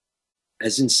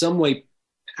as in some way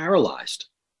paralyzed.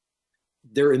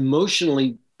 They're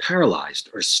emotionally paralyzed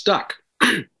or stuck.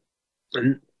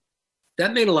 And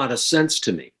that made a lot of sense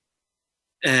to me.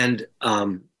 And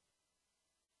I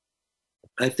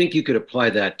think you could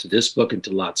apply that to this book and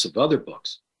to lots of other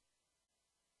books.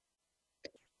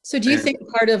 So do you think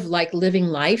part of like living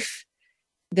life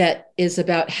that is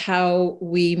about how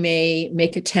we may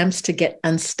make attempts to get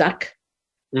unstuck,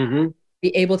 be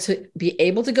able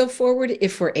to go forward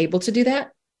if we're able to do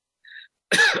that?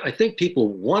 I think people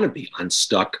want to be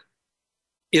unstuck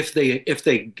if they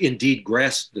indeed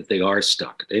grasp that they are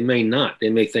stuck. They may not. They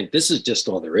may think this is just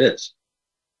all there is.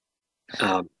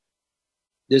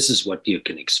 This is what you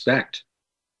can expect.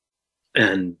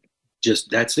 And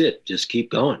that's it. Just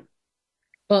keep going.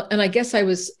 Well, and I guess I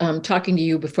was talking to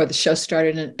you before the show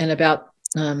started and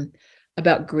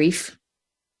about grief.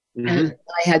 And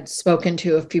I had spoken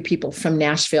to a few people from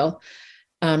Nashville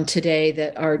today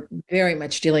that are very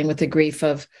much dealing with the grief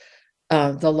of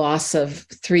the loss of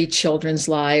 3 children's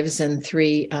lives and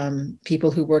 3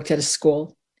 people who worked at a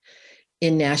school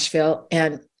in Nashville.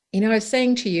 And, I was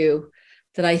saying to you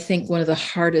that I think one of the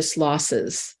hardest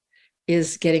losses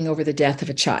is getting over the death of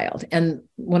a child. And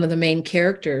one of the main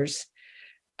characters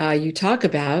you talk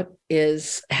about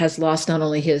has lost not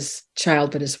only his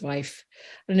child, but his wife.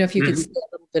 I don't know if you could say a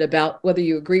little bit about whether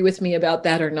you agree with me about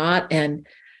that or not. And,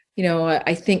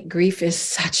 I think grief is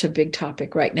such a big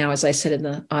topic right now, as I said in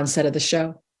the onset of the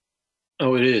show.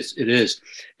 Oh, it is. It is.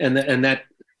 And that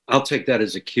I'll take that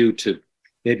as a cue to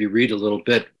maybe read a little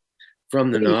bit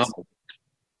from the novel.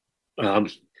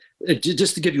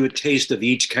 Just to give you a taste of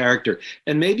each character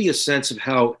and maybe a sense of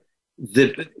how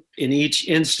in each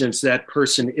instance that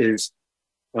person is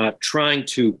trying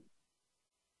to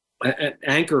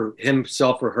anchor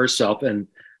himself or herself and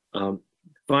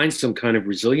find some kind of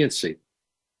resiliency.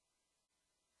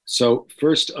 So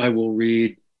first I will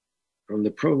read from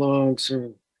the prologue.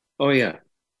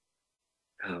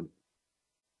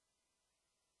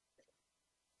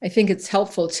 I think it's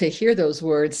helpful to hear those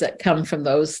words that come from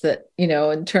those that,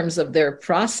 in terms of their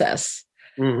process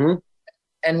and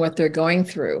what they're going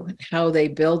through, how they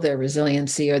build their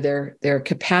resiliency or their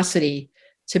capacity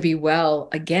to be well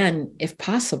again, if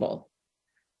possible.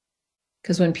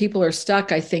 Because when people are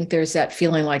stuck, I think there's that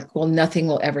feeling like, well, nothing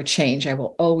will ever change. I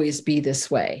will always be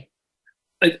this way.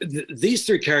 These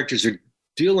three characters are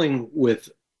dealing with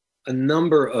a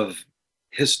number of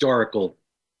historical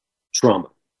trauma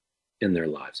in their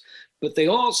lives, but they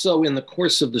also, in the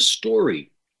course of the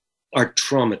story, are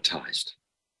traumatized.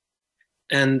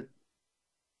 And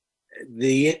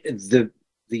the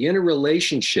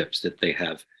interrelationships that they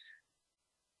have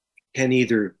can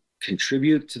either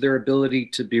contribute to their ability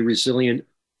to be resilient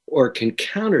or can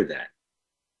counter that.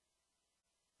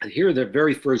 And here are the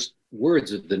very first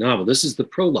words of the novel. This is the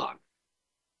prologue.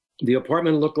 The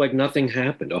apartment looked like nothing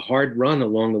happened. A hard run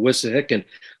along the Wissahickon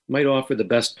might offer the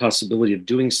best possibility of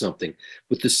doing something,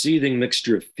 with the seething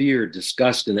mixture of fear,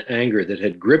 disgust, and anger that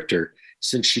had gripped her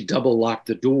since she double locked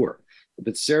the door.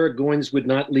 But Sarah Goins would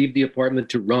not leave the apartment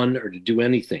to run or to do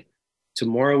anything.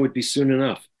 Tomorrow would be soon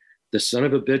enough. The son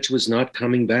of a bitch was not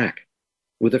coming back.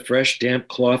 With a fresh, damp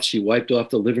cloth, she wiped off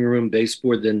the living room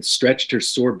baseboard, then stretched her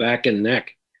sore back and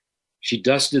neck. She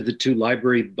dusted the 2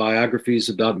 library biographies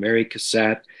about Mary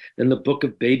Cassatt and the book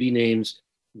of baby names,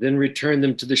 then returned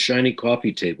them to the shiny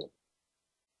coffee table.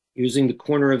 Using the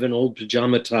corner of an old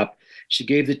pajama top, she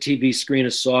gave the TV screen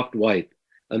a soft wipe,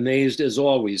 amazed as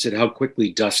always at how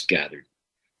quickly dust gathered.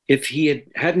 If he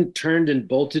hadn't turned and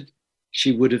bolted,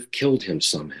 she would have killed him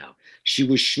somehow. She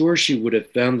was sure she would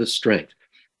have found the strength,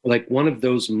 like one of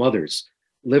those mothers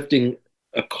lifting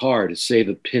a car to save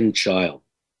a pinned child.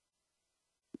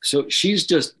 So she's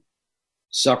just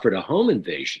suffered a home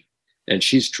invasion, and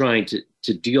she's trying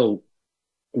to deal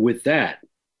with that.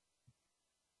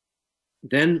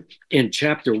 Then in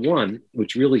chapter 1,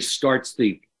 which really starts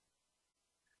the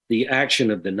action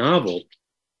of the novel,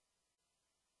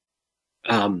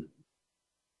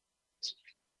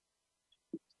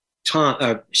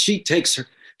 she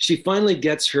finally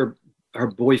gets her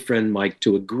boyfriend Mike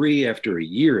to agree, after a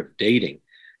year of dating,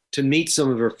 to meet some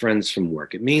of her friends from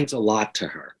work. It means a lot to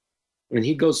her. And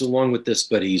he goes along with this,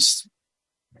 but he's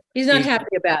not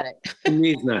happy about it.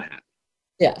 He's not happy.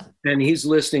 Yeah. And he's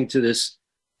listening to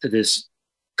this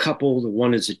couple. The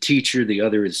one is a teacher, the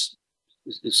other is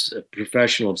a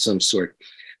professional of some sort.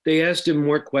 They asked him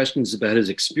more questions about his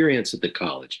experience at the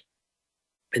college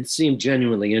and seemed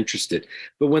genuinely interested.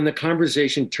 But when the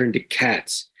conversation turned to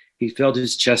cats, he felt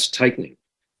his chest tightening.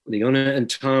 Leona and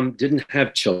Tom didn't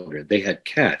have children. They had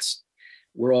cats.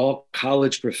 Were all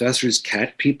college professors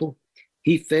cat people?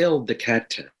 He failed the cat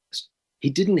test.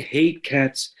 He didn't hate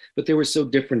cats, but they were so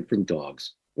different from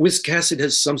dogs. Wiscasset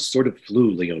has some sort of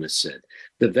flu, Leona said.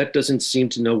 The vet doesn't seem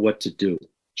to know what to do.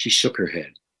 She shook her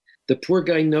head. The poor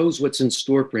guy knows what's in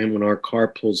store for him when our car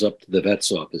pulls up to the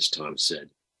vet's office, Tom said.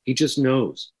 He just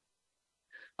knows.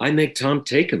 I make Tom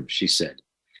take him, she said.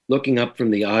 Looking up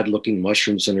from the odd-looking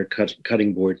mushrooms on her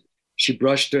cutting board, she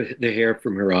brushed the hair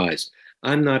from her eyes.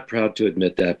 I'm not proud to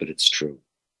admit that, but it's true.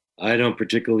 I don't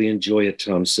particularly enjoy it,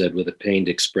 Tom said with a pained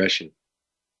expression.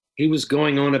 He was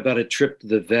going on about a trip to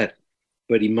the vet,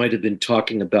 but he might have been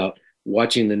talking about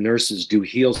watching the nurses do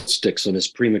heel sticks on his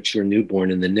premature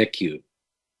newborn in the NICU.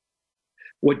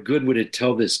 What good would it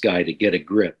tell this guy to get a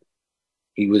grip?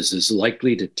 He was as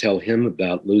likely to tell him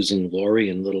about losing Laurie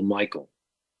and little Michael.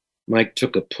 Mike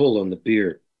took a pull on the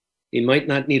beer. He might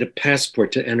not need a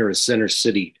passport to enter a Center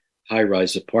City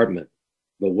high-rise apartment,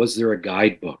 but was there a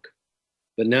guidebook?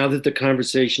 But now that the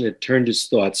conversation had turned his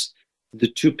thoughts to the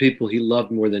 2 people he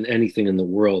loved more than anything in the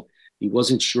world, he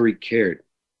wasn't sure he cared.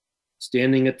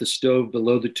 Standing at the stove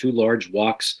below the 2 large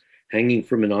woks hanging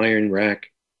from an iron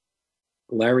rack,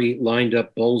 Larry lined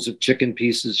up bowls of chicken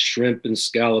pieces, shrimp, and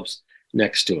scallops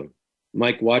next to him.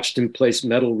 Mike watched him place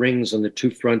metal rings on the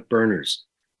 2 front burners,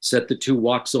 set the 2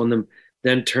 woks on them,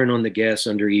 then turn on the gas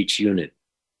under each unit.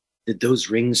 Did those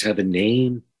rings have a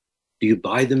name? Do you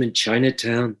buy them in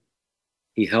Chinatown?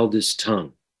 He held his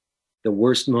tongue. The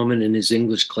worst moment in his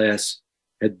English class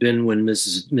had been when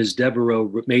Ms.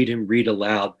 Devereaux made him read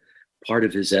aloud part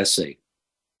of his essay.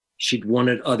 She'd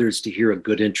wanted others to hear a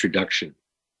good introduction.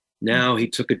 Now he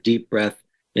took a deep breath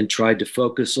and tried to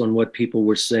focus on what people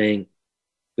were saying,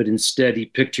 but instead he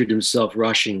pictured himself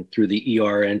rushing through the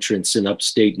ER entrance in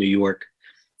upstate New York,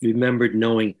 remembered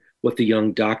knowing what the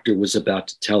young doctor was about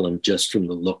to tell him just from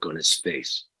the look on his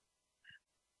face.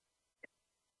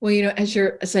 Well,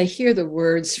 as I hear the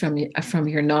words from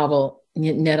your novel,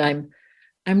 Ned,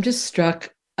 I'm just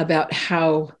struck about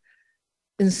how,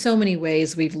 in so many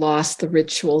ways, we've lost the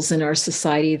rituals in our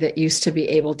society that used to be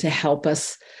able to help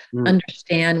us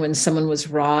understand when someone was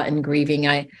raw and grieving.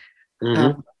 I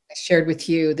shared with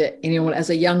you that, as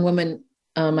a young woman,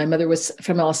 my mother was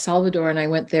from El Salvador, and I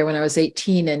went there when I was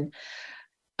 18, and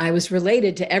I was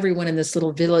related to everyone in this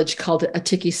little village called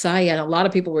Atikisaya, and a lot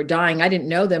of people were dying. I didn't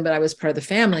know them, but I was part of the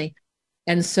family.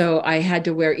 And so I had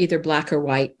to wear either black or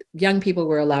white. Young people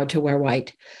were allowed to wear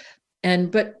white.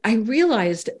 But I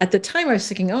realized at the time I was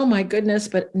thinking, oh my goodness,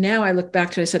 but now I look back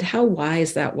to it, I said, how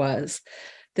wise that was,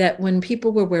 that when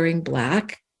people were wearing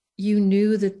black, you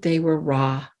knew that they were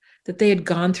raw, that they had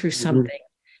gone through something.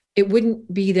 Mm-hmm. It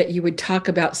wouldn't be that you would talk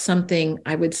about something,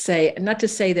 I would say, not to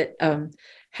say that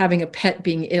having a pet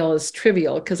being ill is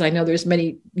trivial, because I know there's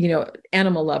many,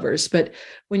 animal lovers, but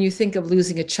when you think of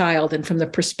losing a child, and from the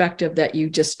perspective that you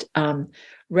just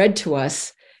read to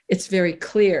us, it's very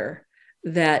clear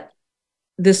that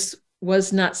this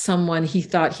was not someone he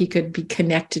thought he could be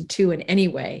connected to in any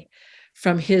way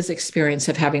from his experience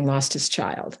of having lost his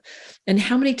child. And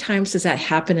how many times does that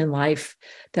happen in life,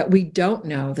 that we don't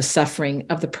know the suffering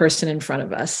of the person in front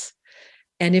of us?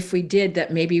 And if we did,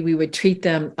 that maybe we would treat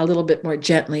them a little bit more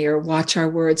gently, or watch our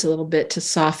words a little bit to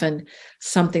soften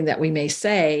something that we may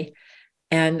say.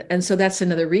 And so that's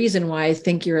another reason why I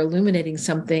think you're illuminating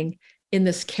something in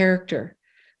this character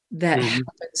that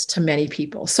happens to many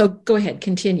people. So go ahead,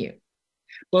 continue.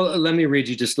 Well, let me read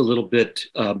you just a little bit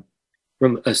from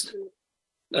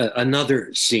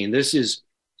another scene. This is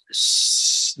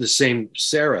the same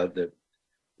Sarah, the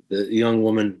young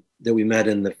woman that we met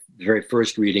in the very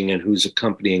first reading and who's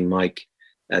accompanying Mike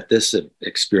at this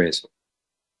experience.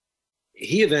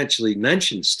 He eventually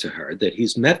mentions to her that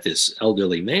he's met this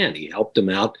elderly man. He helped him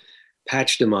out,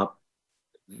 patched him up,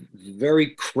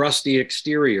 very crusty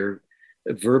exterior,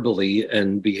 verbally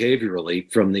and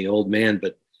behaviorally from the old man,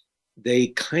 but they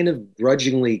kind of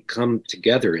grudgingly come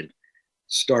together and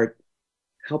start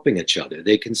helping each other.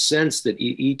 They can sense that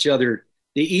each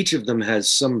of them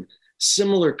has some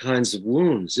similar kinds of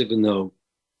wounds, even though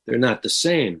they're not the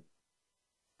same,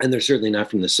 and they're certainly not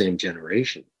from the same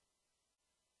generation.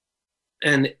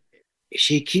 And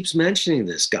she keeps mentioning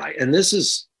this guy, and this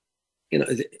is,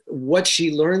 what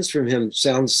she learns from him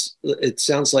sounds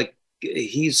like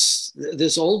he's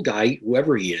this old guy,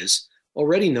 whoever he is,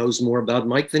 already knows more about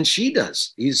Mike than she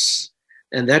does.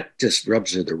 And that just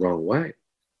rubs her the wrong way.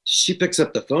 She picks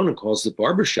up the phone and calls the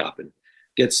barbershop and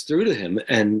gets through to him,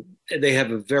 and they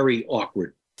have a very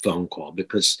awkward phone call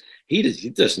because he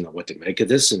doesn't know what to make of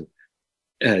this, and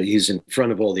he's in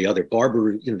front of all the other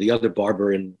barber, the other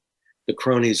barber and the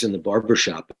cronies in the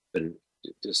barbershop, and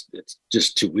it's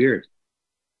just too weird.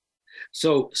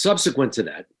 So subsequent to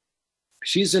that,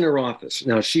 she's in her office.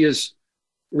 Now, she has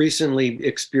recently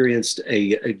experienced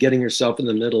a getting herself in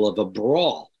the middle of a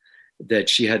brawl that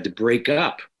she had to break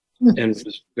up, and it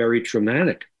was very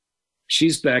traumatic.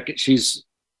 She's back. She's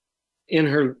in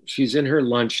her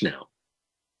lunch now,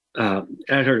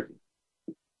 at her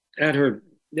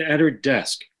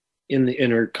desk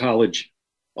in her college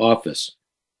office,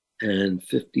 and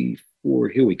 54.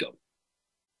 Here we go.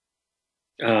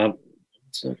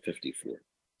 It's not 54.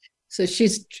 So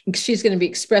she's going to be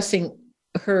expressing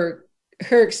her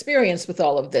experience with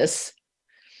all of this.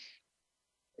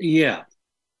 Yeah.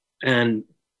 And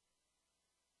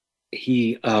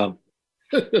he, now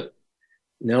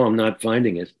I'm not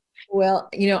finding it. Well,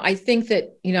 I think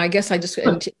that, I guess I just,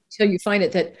 until you find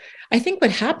it, that I think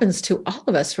what happens to all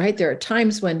of us, right? There are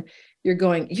times when you're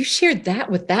going, you shared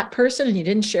that with that person and you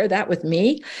didn't share that with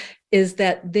me, is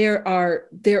that there are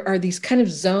these kind of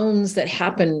zones that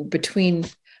happen between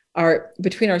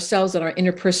ourselves and our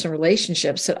interpersonal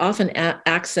relationships that often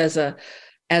acts as a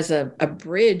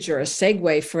bridge or a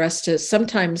segue for us to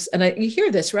sometimes, and you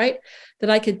hear this, right? That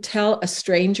I could tell a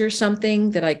stranger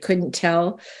something that I couldn't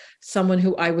tell someone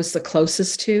who I was the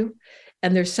closest to.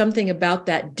 And there's something about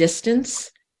that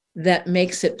distance that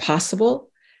makes it possible.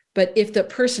 But if the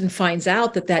person finds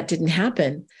out that didn't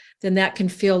happen, then that can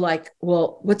feel like,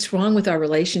 well, what's wrong with our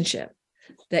relationship?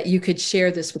 That you could share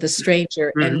this with a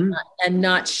stranger and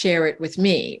not share it with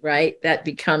me, right? That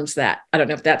becomes that. I don't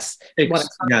know if that's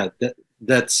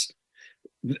that's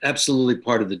absolutely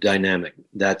part of the dynamic,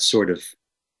 that sort of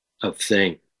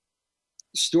thing.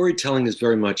 Storytelling is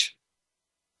very much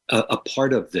a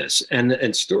part of this,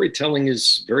 and storytelling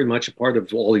is very much a part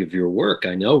of all of your work.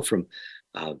 I know from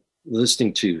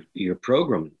listening to your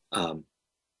program,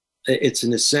 it's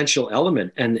an essential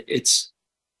element, and it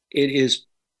is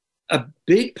a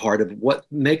big part of what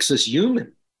makes us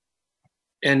human.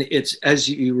 And it's, as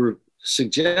you were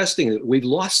suggesting, we've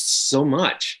lost so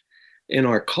much in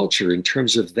our culture in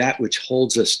terms of that which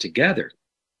holds us together.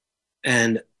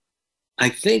 And I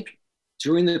think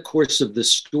during the course of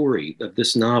this story, of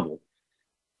this novel,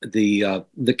 the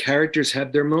characters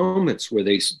have their moments where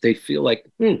they feel like,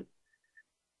 I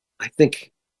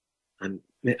think I'm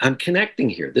connecting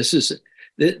here. This is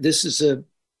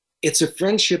it's a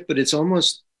friendship, but it's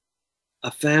almost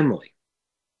a family.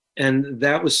 And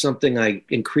that was something I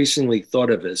increasingly thought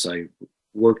of as I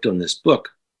worked on this book,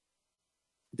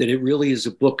 that it really is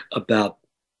a book about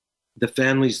the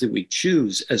families that we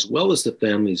choose as well as the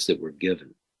families that we're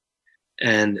given.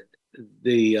 And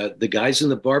the guys in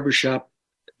the barbershop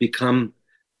become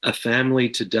a family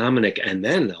to Domenic, and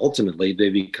then ultimately they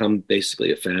become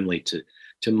basically a family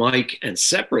to Mike, and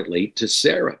separately to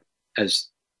Sarah as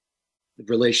the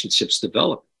relationships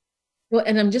develop. Well,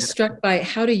 and I'm just struck by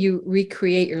how do you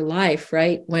recreate your life,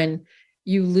 right? When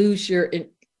you lose your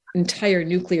entire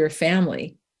nuclear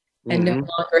family and no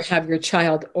longer have your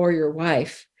child or your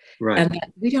wife. Right. And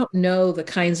that we don't know the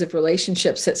kinds of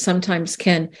relationships that sometimes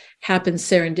can happen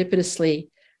serendipitously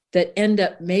that end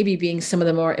up maybe being some of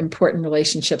the more important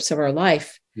relationships of our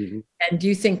life. Mm-hmm. And do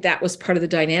you think that was part of the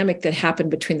dynamic that happened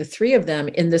between the three of them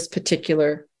in this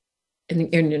particular,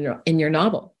 in your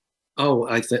novel? Oh,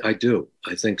 I do.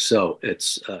 I think so.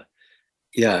 It's,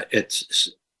 there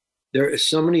are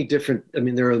so many different,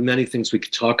 there are many things we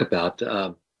could talk about.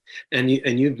 And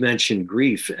you've mentioned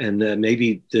grief, and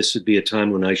maybe this would be a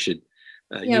time when I should,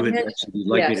 you had mentioned you'd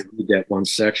like me to read that one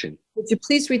section. Would you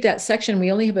please read that section?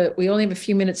 We only have a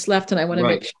few minutes left, and I want to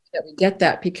make sure that we get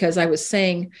that, because I was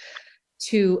saying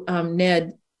to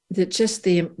Ned that just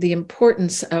the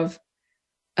importance of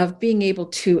being able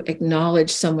to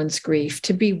acknowledge someone's grief,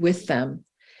 to be with them.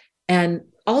 And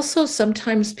also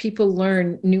sometimes people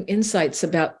learn new insights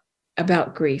about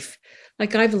grief.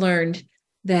 Like I've learned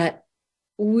that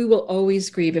we will always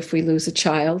grieve if we lose a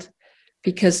child,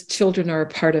 because children are a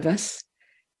part of us.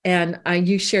 And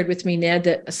you shared with me, Ned,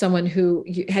 that someone who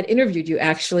had interviewed you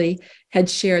actually had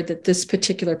shared that this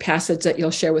particular passage that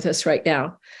you'll share with us right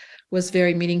now was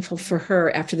very meaningful for her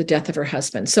after the death of her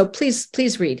husband. So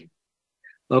please read.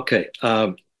 Okay.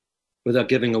 Without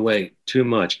giving away too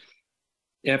much.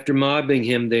 After mobbing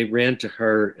him, they ran to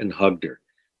her and hugged her.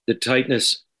 The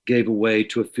tightness gave way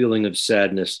to a feeling of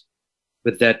sadness,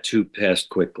 but that too passed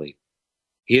quickly.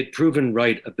 He had proven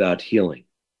right about healing.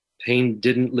 Pain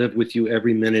didn't live with you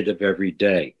every minute of every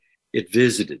day. It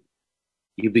visited.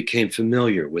 You became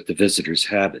familiar with the visitor's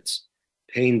habits.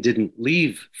 Pain didn't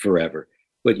leave forever,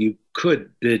 but you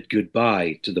could bid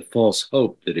goodbye to the false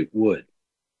hope that it would.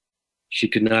 She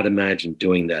could not imagine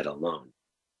doing that alone.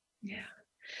 Yeah,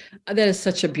 that is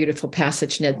such a beautiful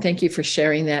passage, Ned. Thank you for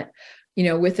sharing that,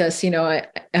 with us.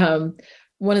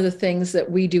 One of the things that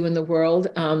we do in the world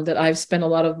that I've spent a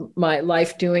lot of my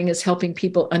life doing is helping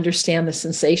people understand the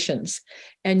sensations.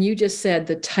 And you just said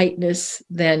the tightness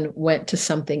then went to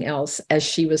something else as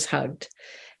she was hugged.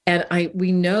 And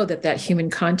we know that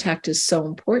human contact is so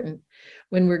important.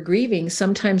 When we're grieving,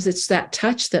 sometimes it's that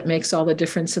touch that makes all the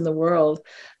difference in the world,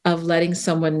 of letting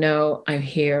someone know, I'm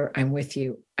here, I'm with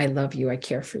you, I love you, I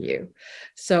care for you.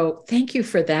 So thank you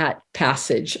for that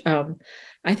passage.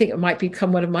 I think it might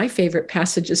become one of my favorite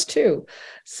passages too.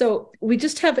 So we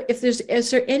just have,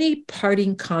 is there any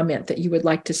parting comment that you would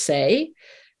like to say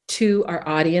to our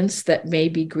audience that may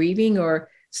be grieving, or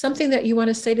something that you want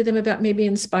to say to them about maybe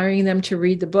inspiring them to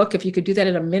read the book? If you could do that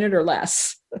in a minute or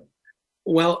less.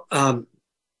 Well,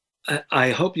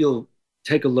 I hope you'll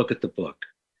take a look at the book,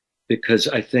 because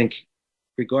I think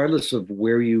regardless of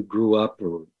where you grew up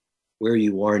or where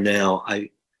you are now, I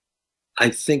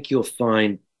think you'll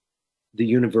find the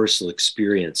universal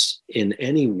experience in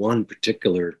any one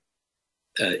particular,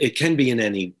 it can be in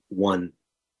any one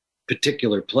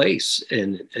particular place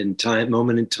and time,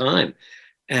 moment in time.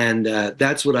 And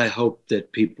that's what I hope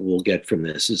that people will get from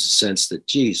this, is a sense that,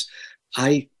 geez,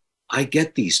 I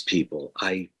get these people.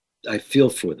 I feel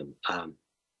for them. I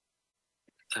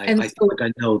feel like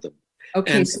I know them.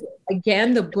 Okay, and, so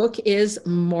again, the book is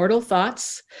Mortal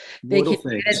Thoughts. Mortal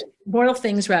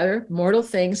Things,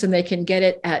 and they can get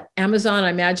it at Amazon, I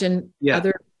imagine,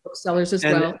 other booksellers as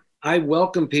well. I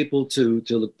welcome people to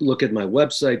look at my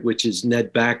website, which is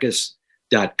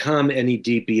nedbachus.com,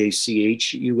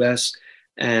 NEDBACHUS,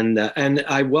 and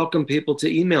I welcome people to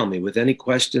email me with any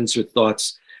questions or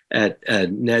thoughts at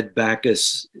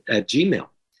nedbachus@gmail.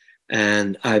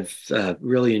 And I've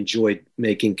really enjoyed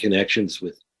making connections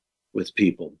with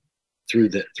people through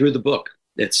the book.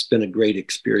 It's been a great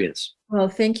experience. Well,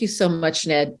 thank you so much,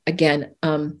 Ned. Again,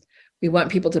 we want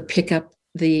people to pick up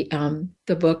the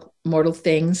book, Mortal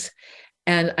Things.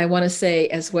 And I want to say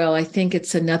as well, I think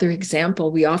it's another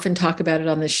example. We often talk about it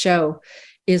on the show,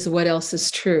 is what else is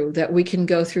true, that we can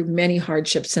go through many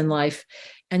hardships in life.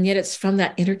 And yet it's from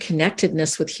that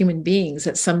interconnectedness with human beings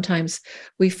that sometimes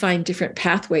we find different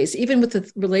pathways, even with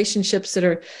the relationships that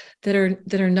are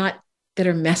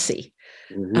messy.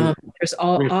 There's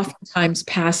oftentimes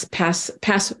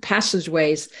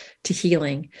passageways to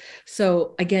healing.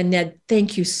 So again, Ned,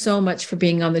 thank you so much for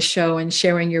being on the show and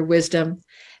sharing your wisdom.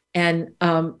 And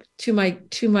to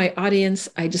my audience,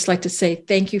 I just like to say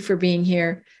thank you for being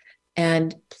here.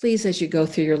 And please, as you go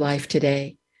through your life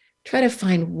today, try to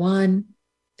find one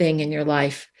thing in your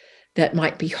life that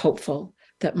might be hopeful,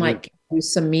 that might give you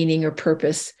some meaning or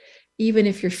purpose. Even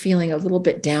if you're feeling a little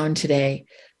bit down today,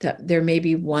 that there may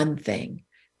be one thing.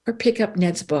 Or pick up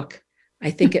Ned's book.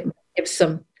 I think it might give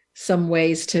some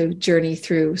ways to journey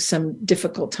through some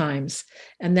difficult times.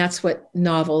 And that's what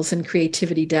novels and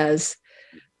creativity does.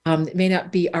 It may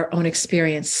not be our own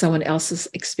experience, someone else's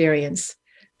experience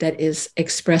that is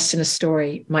expressed in a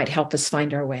story might help us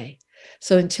find our way.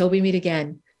 So until we meet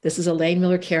again, this is Elaine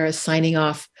Miller-Karras signing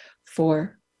off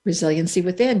for Resiliency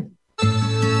Within.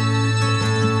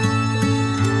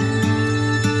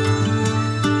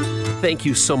 Thank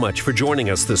you so much for joining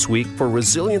us this week for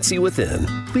Resiliency Within.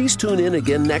 Please tune in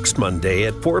again next Monday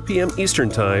at 4 p.m. Eastern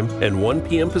Time and 1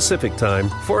 p.m. Pacific Time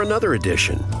for another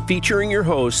edition featuring your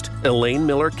host, Elaine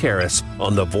Miller-Karras,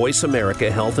 on the Voice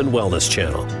America Health and Wellness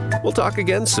Channel. We'll talk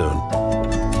again soon.